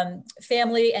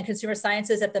 Family and consumer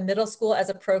sciences at the middle school as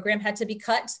a program had to be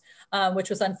cut, which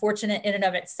was unfortunate in and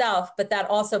of itself, but that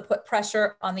also put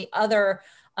pressure on the other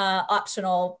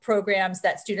optional programs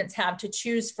that students have to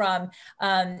choose from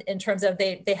in terms of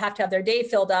they have to have their day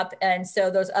filled up. And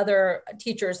so those other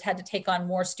teachers had to take on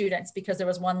more students because there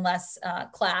was one less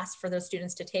class for those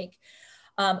students to take.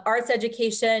 Arts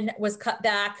education was cut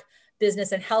back,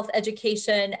 business and health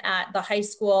education at the high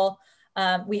school.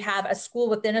 We have a school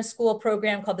within a school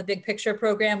program called the Big Picture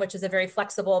program, which is a very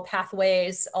flexible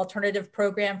pathways alternative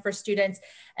program for students.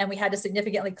 And we had to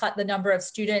significantly cut the number of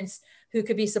students who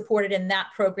could be supported in that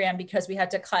program because we had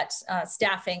to cut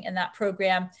staffing in that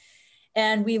program.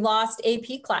 And we lost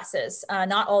AP classes,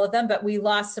 not all of them, but we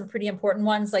lost some pretty important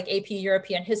ones like AP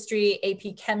European History,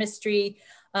 AP Chemistry.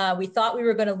 We thought we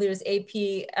were going to lose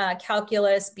AP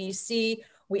Calculus, BC.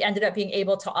 We ended up being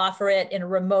able to offer it in a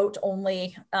remote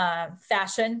only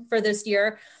fashion for this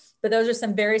year. But those are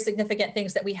some very significant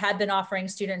things that we had been offering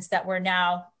students that are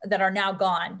now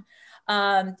gone.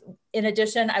 In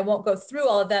addition, I won't go through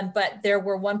all of them, but there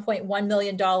were $1.1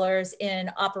 million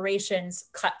in operations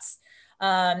cuts.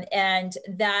 And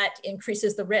that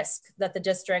increases the risk that the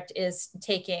district is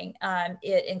taking.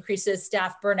 It increases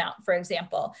staff burnout, for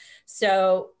example.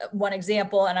 So one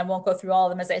example, and I won't go through all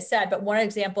of them as I said, but one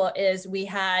example is we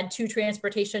had 2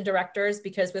 transportation directors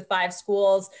because with 5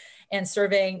 schools and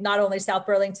serving not only South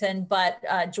Burlington, but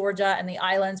Georgia and the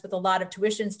islands with a lot of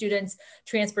tuition students,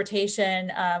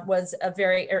 transportation is a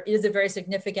very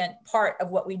significant part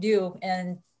of what we do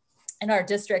in our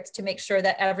district to make sure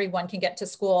that everyone can get to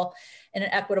school in an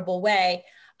equitable way.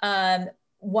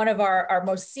 One of our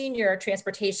most senior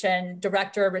transportation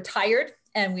director retired,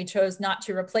 and we chose not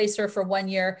to replace her for 1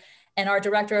 year. And our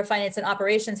director of finance and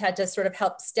operations had to sort of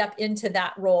help step into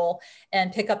that role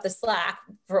and pick up the slack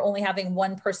for only having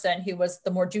one person who was the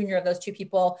more junior of those 2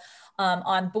 people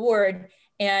on board.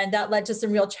 And that led to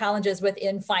some real challenges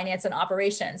within finance and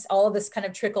operations. All of this kind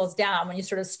of trickles down. When you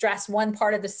sort of stress one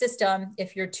part of the system,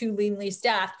 if you're too leanly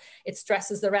staffed, it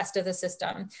stresses the rest of the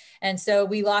system. And so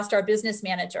we lost our business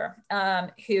manager,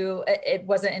 who it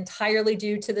wasn't entirely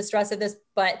due to the stress of this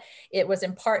but it was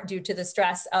in part due to the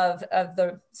stress of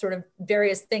the sort of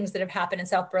various things that have happened in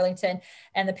South Burlington,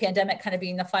 and the pandemic kind of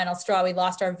being the final straw. We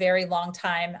lost our very long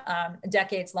time,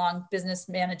 decades-long business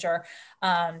manager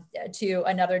to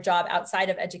another job outside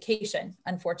of education,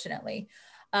 unfortunately.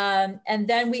 And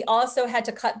then we also had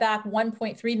to cut back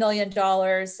 $1.3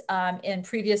 million in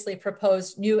previously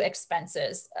proposed new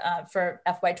expenses for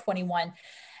FY21.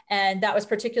 And that was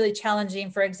particularly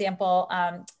challenging. For example,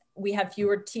 we have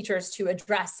fewer teachers to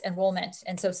address enrollment.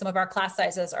 And so some of our class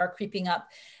sizes are creeping up,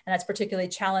 and that's particularly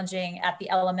challenging at the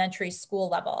elementary school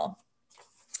level.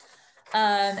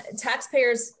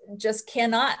 Taxpayers just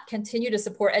cannot continue to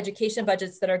support education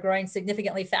budgets that are growing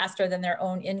significantly faster than their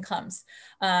own incomes,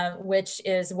 which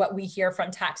is what we hear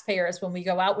from taxpayers when we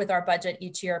go out with our budget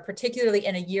each year, particularly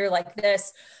in a year like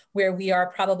this, where we are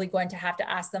probably going to have to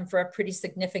ask them for a pretty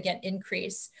significant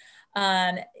increase.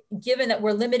 Given that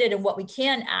we're limited in what we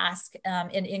can ask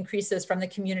in increases from the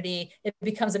community, it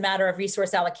becomes a matter of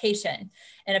resource allocation.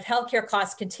 And if healthcare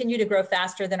costs continue to grow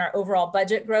faster than our overall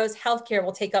budget grows, healthcare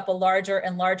will take up a larger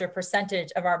and larger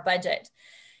percentage of our budget.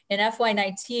 In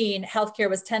FY19, healthcare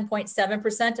was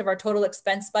 10.7% of our total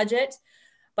expense budget.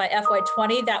 By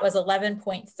FY20, that was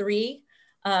 11.3.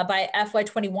 By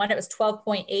FY21, it was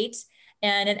 12.8.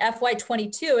 And in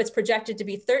FY22, it's projected to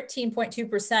be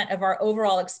 13.2% of our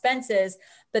overall expenses,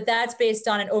 but that's based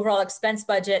on an overall expense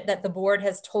budget that the board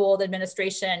has told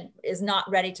administration is not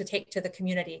ready to take to the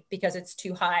community because it's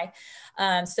too high.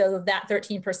 So that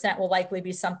 13% will likely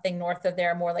be something north of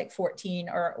there, more like 14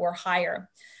 or higher.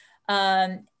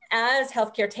 As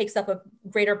healthcare takes up a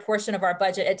greater portion of our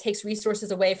budget, it takes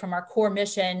resources away from our core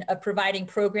mission of providing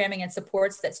programming and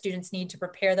supports that students need to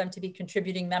prepare them to be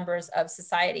contributing members of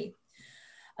society.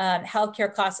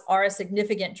 Healthcare costs are a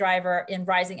significant driver in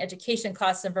rising education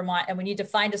costs in Vermont, and we need to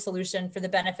find a solution for the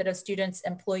benefit of students,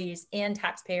 employees, and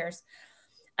taxpayers.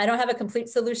 I don't have a complete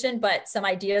solution, but some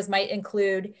ideas might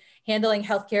include handling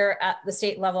healthcare at the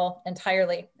state level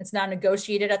entirely. It's not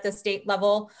negotiated at the state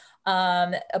level.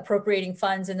 Appropriating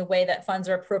funds in the way that funds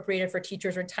are appropriated for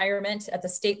teachers' retirement at the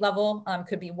state level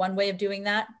could be one way of doing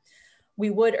that.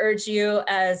 We would urge you,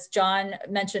 as John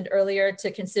mentioned earlier,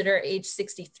 to consider age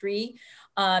 63.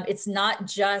 It's not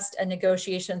just a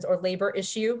negotiations or labor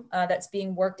issue that's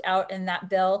being worked out in that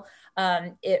bill.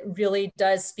 It really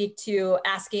does speak to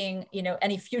asking,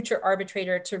 any future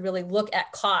arbitrator to really look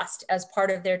at cost as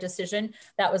part of their decision.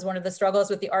 That was one of the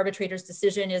struggles with the arbitrator's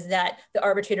decision, is that the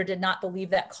arbitrator did not believe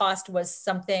that cost was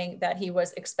something that he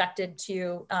was expected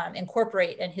to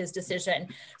incorporate in his decision.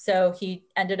 So he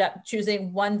ended up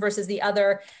choosing one versus the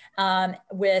other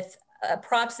with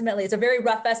approximately, it's a very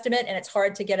rough estimate and it's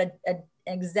hard to get an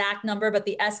exact number, but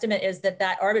the estimate is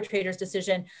that arbitrator's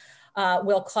decision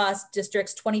will cost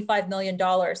districts $25 million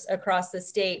across the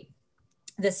state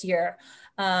this year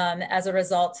as a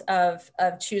result of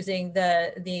choosing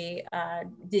the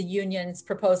union's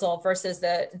proposal versus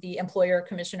the employer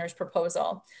commissioner's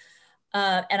proposal.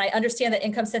 And I understand that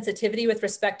income sensitivity with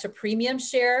respect to premium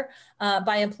share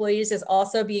by employees is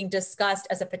also being discussed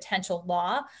as a potential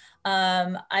law.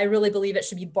 I really believe it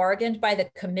should be bargained by the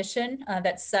commission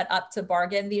that's set up to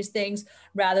bargain these things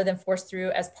rather than forced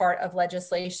through as part of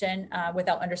legislation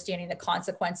without understanding the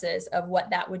consequences of what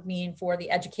that would mean for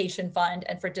the education fund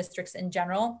and for districts in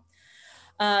general.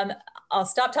 I'll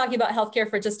stop talking about healthcare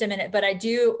for just a minute, but I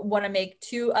do want to make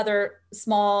two other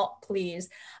small pleas.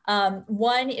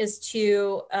 One is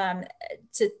to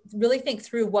really think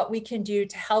through what we can do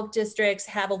to help districts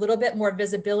have a little bit more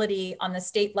visibility on the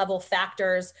state level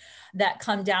factors that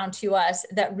come down to us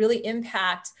that really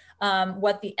impact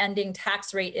what the ending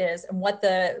tax rate is and what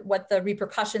the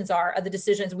repercussions are of the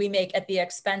decisions we make at the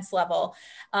expense level.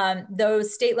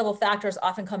 Those state level factors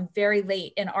often come very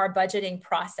late in our budgeting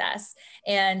process.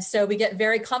 And so we get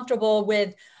very comfortable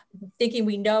with thinking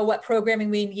we know what programming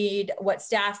we need, what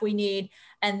staff we need.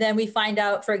 And then we find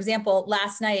out, for example,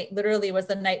 last night literally was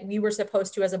the night we were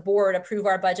supposed to, as a board, approve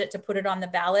our budget to put it on the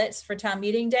ballots for town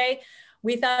meeting day.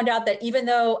 We found out that even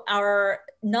though our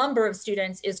number of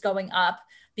students is going up,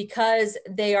 because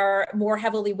they are more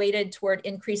heavily weighted toward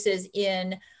increases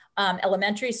in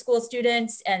elementary school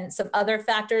students and some other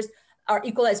factors, our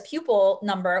equalized pupil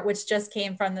number, which just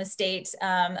came from the state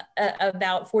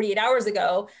about 48 hours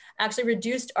ago, actually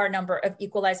reduced our number of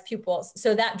equalized pupils.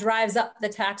 So that drives up the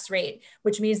tax rate,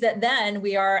 which means that then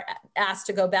we are asked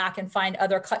to go back and find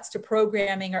other cuts to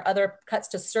programming or other cuts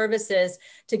to services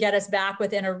to get us back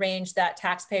within a range that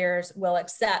taxpayers will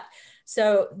accept.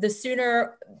 So the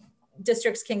sooner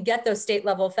districts can get those state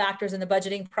level factors in the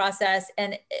budgeting process.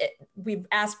 And we've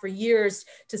asked for years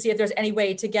to see if there's any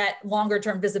way to get longer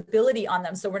term visibility on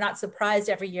them, so we're not surprised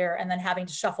every year and then having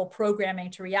to shuffle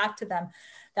programming to react to them.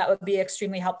 That would be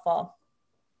extremely helpful.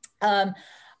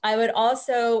 I would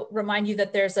also remind you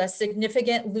that there's a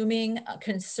significant looming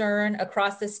concern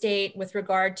across the state with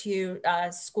regard to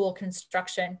school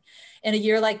construction. In a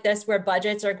year like this, where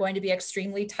budgets are going to be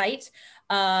extremely tight,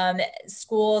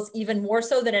 schools, even more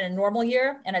so than in a normal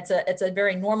year, and it's a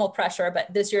very normal pressure,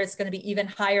 but this year it's going to be even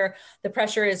higher. The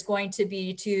pressure is going to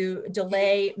be to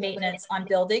delay maintenance on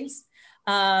buildings.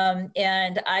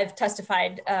 And I've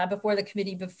testified before the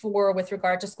committee before with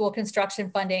regard to school construction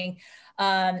funding.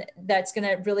 That's going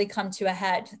to really come to a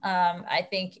head, I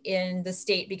think, in the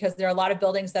state, because there are a lot of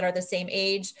buildings that are the same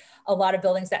age, a lot of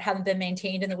buildings that haven't been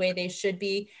maintained in the way they should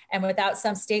be. And without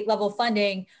some state level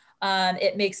funding,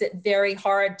 it makes it very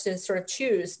hard to sort of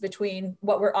choose between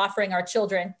what we're offering our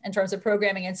children in terms of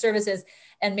programming and services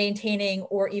and maintaining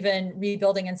or even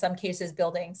rebuilding, in some cases,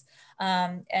 buildings.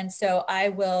 And so I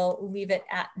will leave it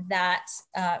at that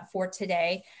for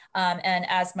today. And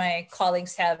as my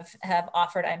colleagues have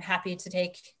offered, I'm happy to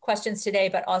take questions today,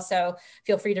 but also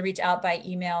feel free to reach out by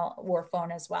email or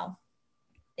phone as well.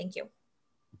 Thank you.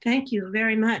 Thank you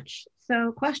very much.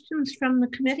 So questions from the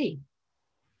committee?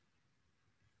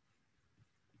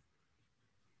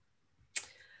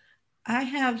 I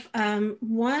have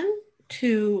one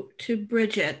to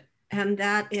Bridget, and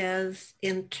that is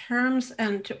in terms,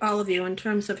 and to all of you, in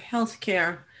terms of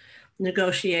healthcare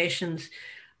negotiations.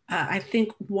 I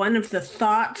think one of the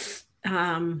thoughts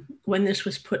when this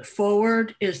was put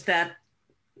forward is that,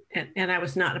 and I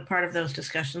was not a part of those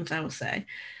discussions, I will say,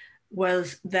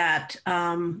 was that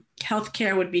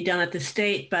healthcare would be done at the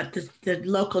state, but the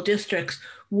local districts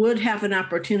would have an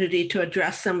opportunity to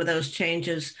address some of those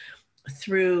changes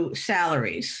through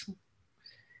salaries.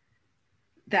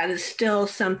 That is still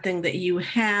something that you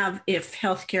have if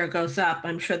healthcare goes up.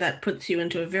 I'm sure that puts you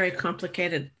into a very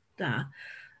complicated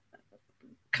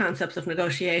concepts of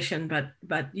negotiation,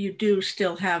 but you do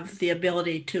still have the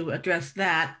ability to address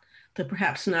that, but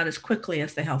perhaps not as quickly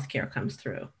as the healthcare comes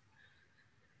through.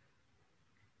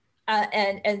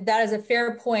 And that is a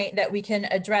fair point, that we can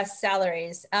address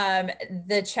salaries.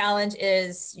 The challenge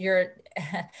is you're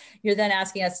then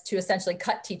asking us to essentially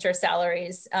cut teacher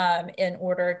salaries in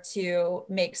order to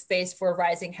make space for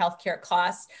rising healthcare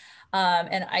costs.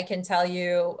 And I can tell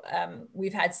you,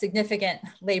 we've had significant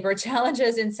labor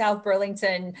challenges in South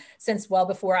Burlington since well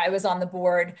before I was on the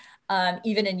board,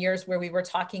 even in years where we were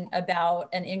talking about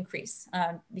an increase,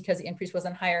 because the increase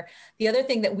wasn't higher. The other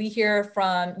thing that we hear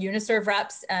from Uniserv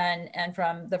reps and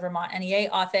from the Vermont NEA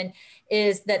often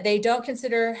is that they don't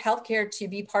consider healthcare to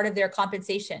be part of their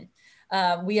compensation.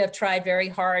 We have tried very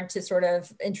hard to sort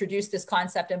of introduce this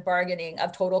concept in bargaining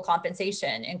of total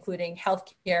compensation, including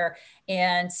healthcare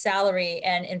and salary.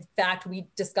 And in fact, we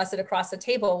discuss it across the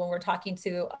table when we're talking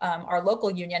to our local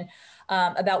union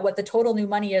about what the total new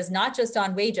money is, not just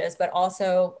on wages, but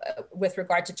also with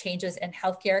regard to changes in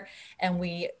healthcare. And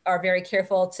we are very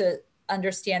careful to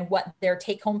understand what their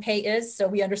take-home pay is. So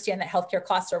we understand that healthcare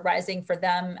costs are rising for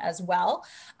them as well.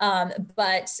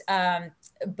 But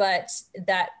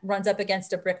that runs up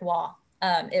against a brick wall.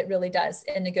 It really does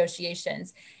in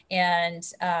negotiations. And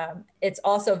it's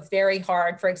also very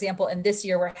hard, for example, in this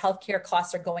year where healthcare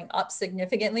costs are going up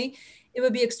significantly, it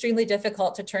would be extremely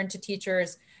difficult to turn to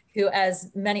teachers who, as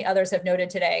many others have noted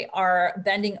today, are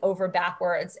bending over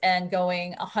backwards and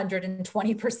going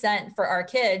 120% for our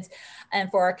kids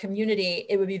and for our community.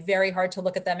 It would be very hard to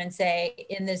look at them and say,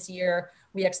 in this year,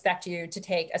 we expect you to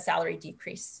take a salary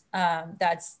decrease.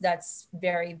 That's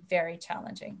very, very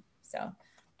challenging. So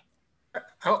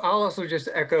I'll also just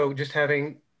echo, just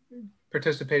having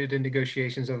participated in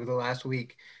negotiations over the last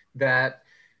week, that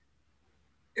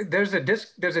there's a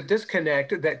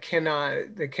disconnect that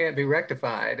can't be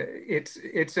rectified.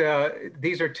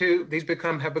 These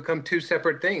have become two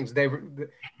separate things. The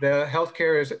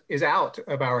healthcare is out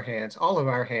of our hands, all of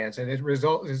our hands, and it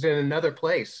is in another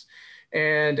place.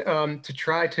 And to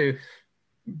try to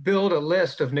build a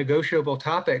list of negotiable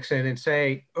topics and then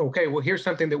say, okay, well, here's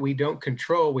something that we don't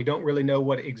control. We don't really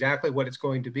know exactly what it's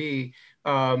going to be.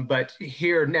 But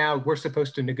here now we're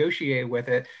supposed to negotiate with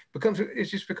it. It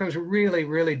just becomes really,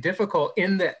 really difficult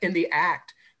in the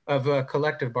act of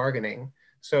collective bargaining.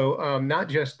 So not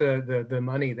just the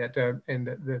money that and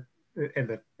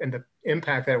the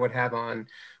impact that it would have on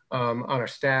our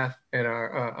staff and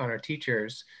on our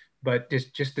teachers, but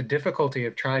just the difficulty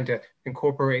of trying to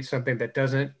incorporate something that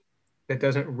doesn't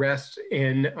rest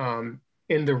in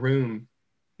the room,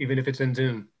 even if it's in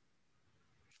Zoom.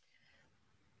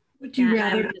 Would you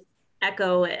rather?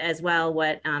 echo as well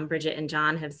what Bridget and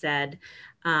John have said.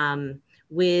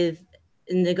 With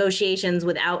negotiations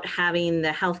without having the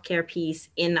healthcare piece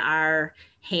in our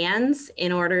hands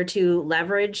in order to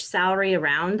leverage salary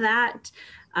around that,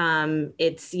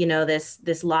 it's, you know,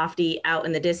 this lofty out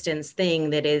in the distance thing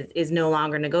that is no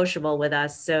longer negotiable with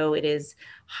us. So it is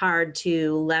hard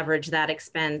to leverage that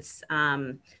expense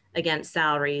against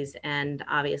salaries, and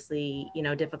obviously, you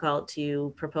know, difficult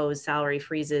to propose salary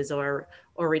freezes or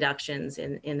reductions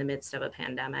in the midst of a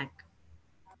pandemic.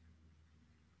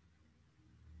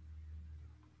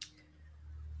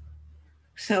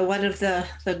 So one of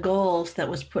the goals that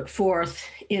was put forth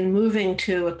in moving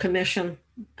to a commission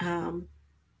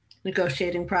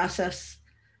negotiating process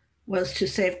was to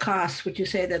save costs. Would you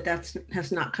say that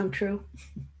has not come true?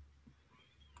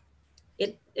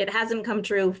 It hasn't come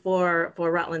true for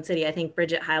Rutland City. I think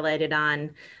Bridget highlighted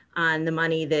on the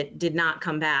money that did not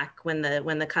come back when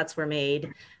the cuts were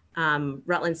made.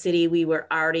 Rutland City, we were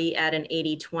already at an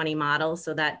 80-20 model,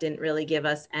 so that didn't really give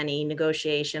us any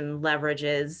negotiation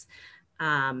leverages.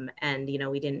 And, you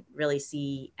know, we didn't really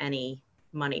see any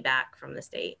money back from the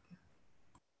state.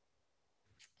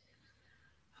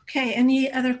 Okay, any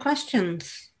other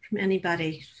questions from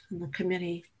anybody from the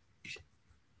committee?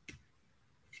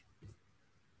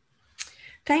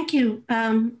 Thank you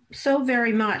so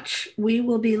very much. We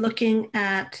will be looking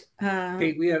at...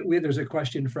 Hey, there's a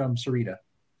question from Sarita.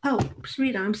 Oh,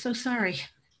 Sarita, I'm so sorry.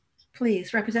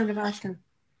 Please, Representative Austin.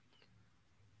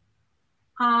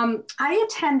 I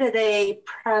attended a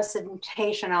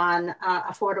presentation on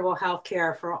affordable health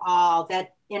care for all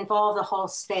that involved the whole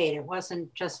state. It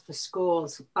wasn't just for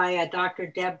schools, by Dr.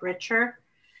 Deb Richer.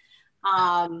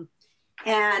 And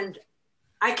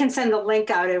I can send the link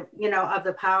out, you know, of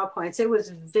the PowerPoints. It was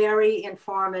very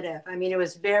informative. I mean, it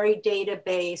was very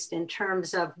data-based in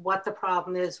terms of what the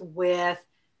problem is with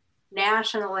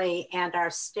nationally and our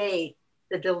state,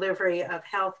 the delivery of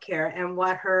healthcare and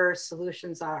what her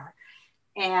solutions are.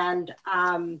 And,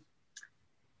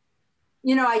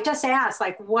 you know, I just asked,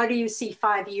 like, what do you see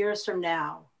 5 years from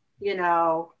now, you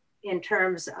know, in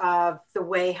terms of the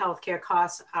way healthcare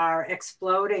costs are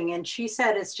exploding? And she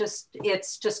said, it's just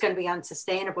going to be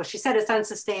unsustainable. She said it's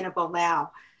unsustainable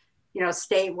now, you know,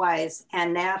 statewide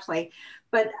and nationally.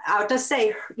 But I'll just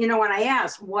say, you know, when I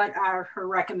asked what are her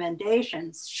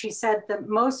recommendations, she said that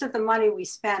most of the money we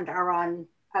spend are on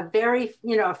a very,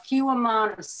 you know, a few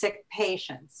amount of sick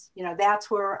patients. You know, that's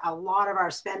where a lot of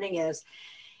our spending is.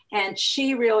 And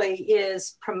she really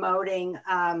is promoting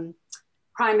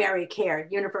primary care,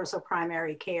 universal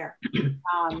primary care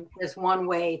is one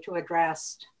way to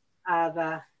address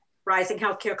the rising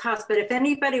healthcare costs. But if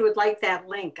anybody would like that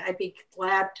link, I'd be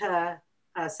glad to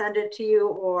send it to you,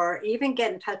 or even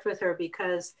get in touch with her,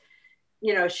 because,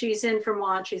 you know, she's in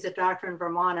Vermont, she's a doctor in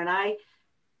Vermont, and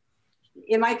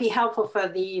it might be helpful for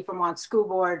the Vermont School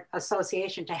Board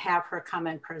Association to have her come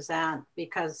and present,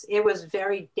 because it was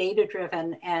very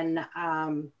data-driven and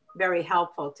very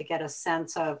helpful to get a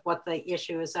sense of what the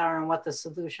issues are and what the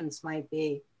solutions might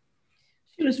be.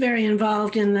 She was very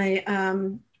involved in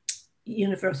the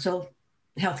universal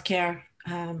healthcare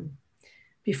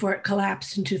before it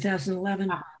collapsed in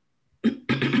 2011.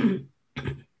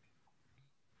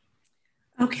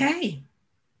 Okay.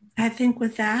 I think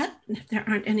with that, if there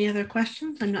aren't any other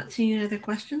questions, I'm not seeing any other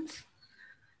questions.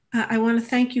 I want to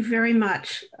thank you very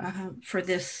much for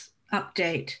this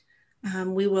update.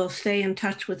 We will stay in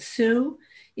touch with Sue.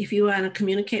 If you want to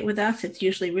communicate with us, it's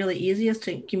usually really easiest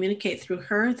to communicate through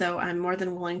her, though I'm more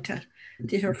than willing to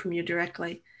hear from you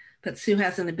directly. But Sue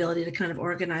has an ability to kind of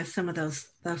organize some of those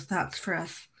thoughts for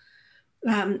us.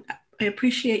 I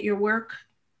appreciate your work.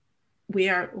 We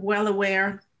are well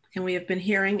aware, and we have been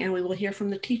hearing, and we will hear from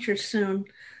the teachers soon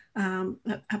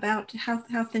about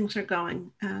how things are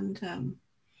going. And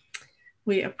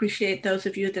we appreciate those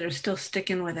of you that are still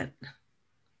sticking with it.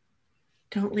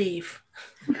 Don't leave.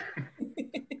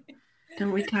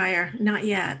 Don't retire, not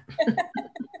yet.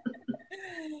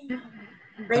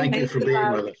 Thank you for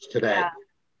being with us today. Yeah.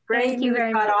 Thank you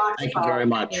very much. Thank you very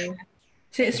much.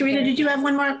 Sarita, did you have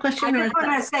one more question? I just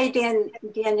want to say,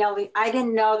 Danielle, I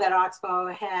didn't know that Oxbow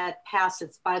had passed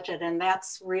its budget, and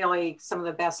that's really some of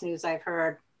the best news I've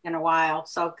heard in a while.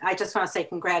 So I just want to say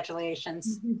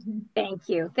congratulations. Thank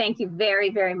you. Thank you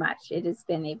very, very much. It has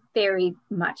been a very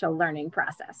much a learning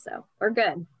process. So we're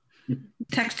good.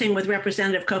 Texting with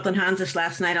Representative Copeland-Hansis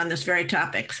last night on this very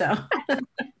topic. So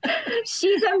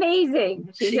she's amazing.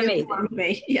 She's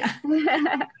amazing. Yeah.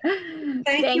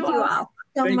 Thank you all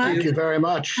so much. Thank you very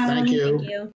much. Thank you. Thank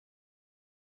you.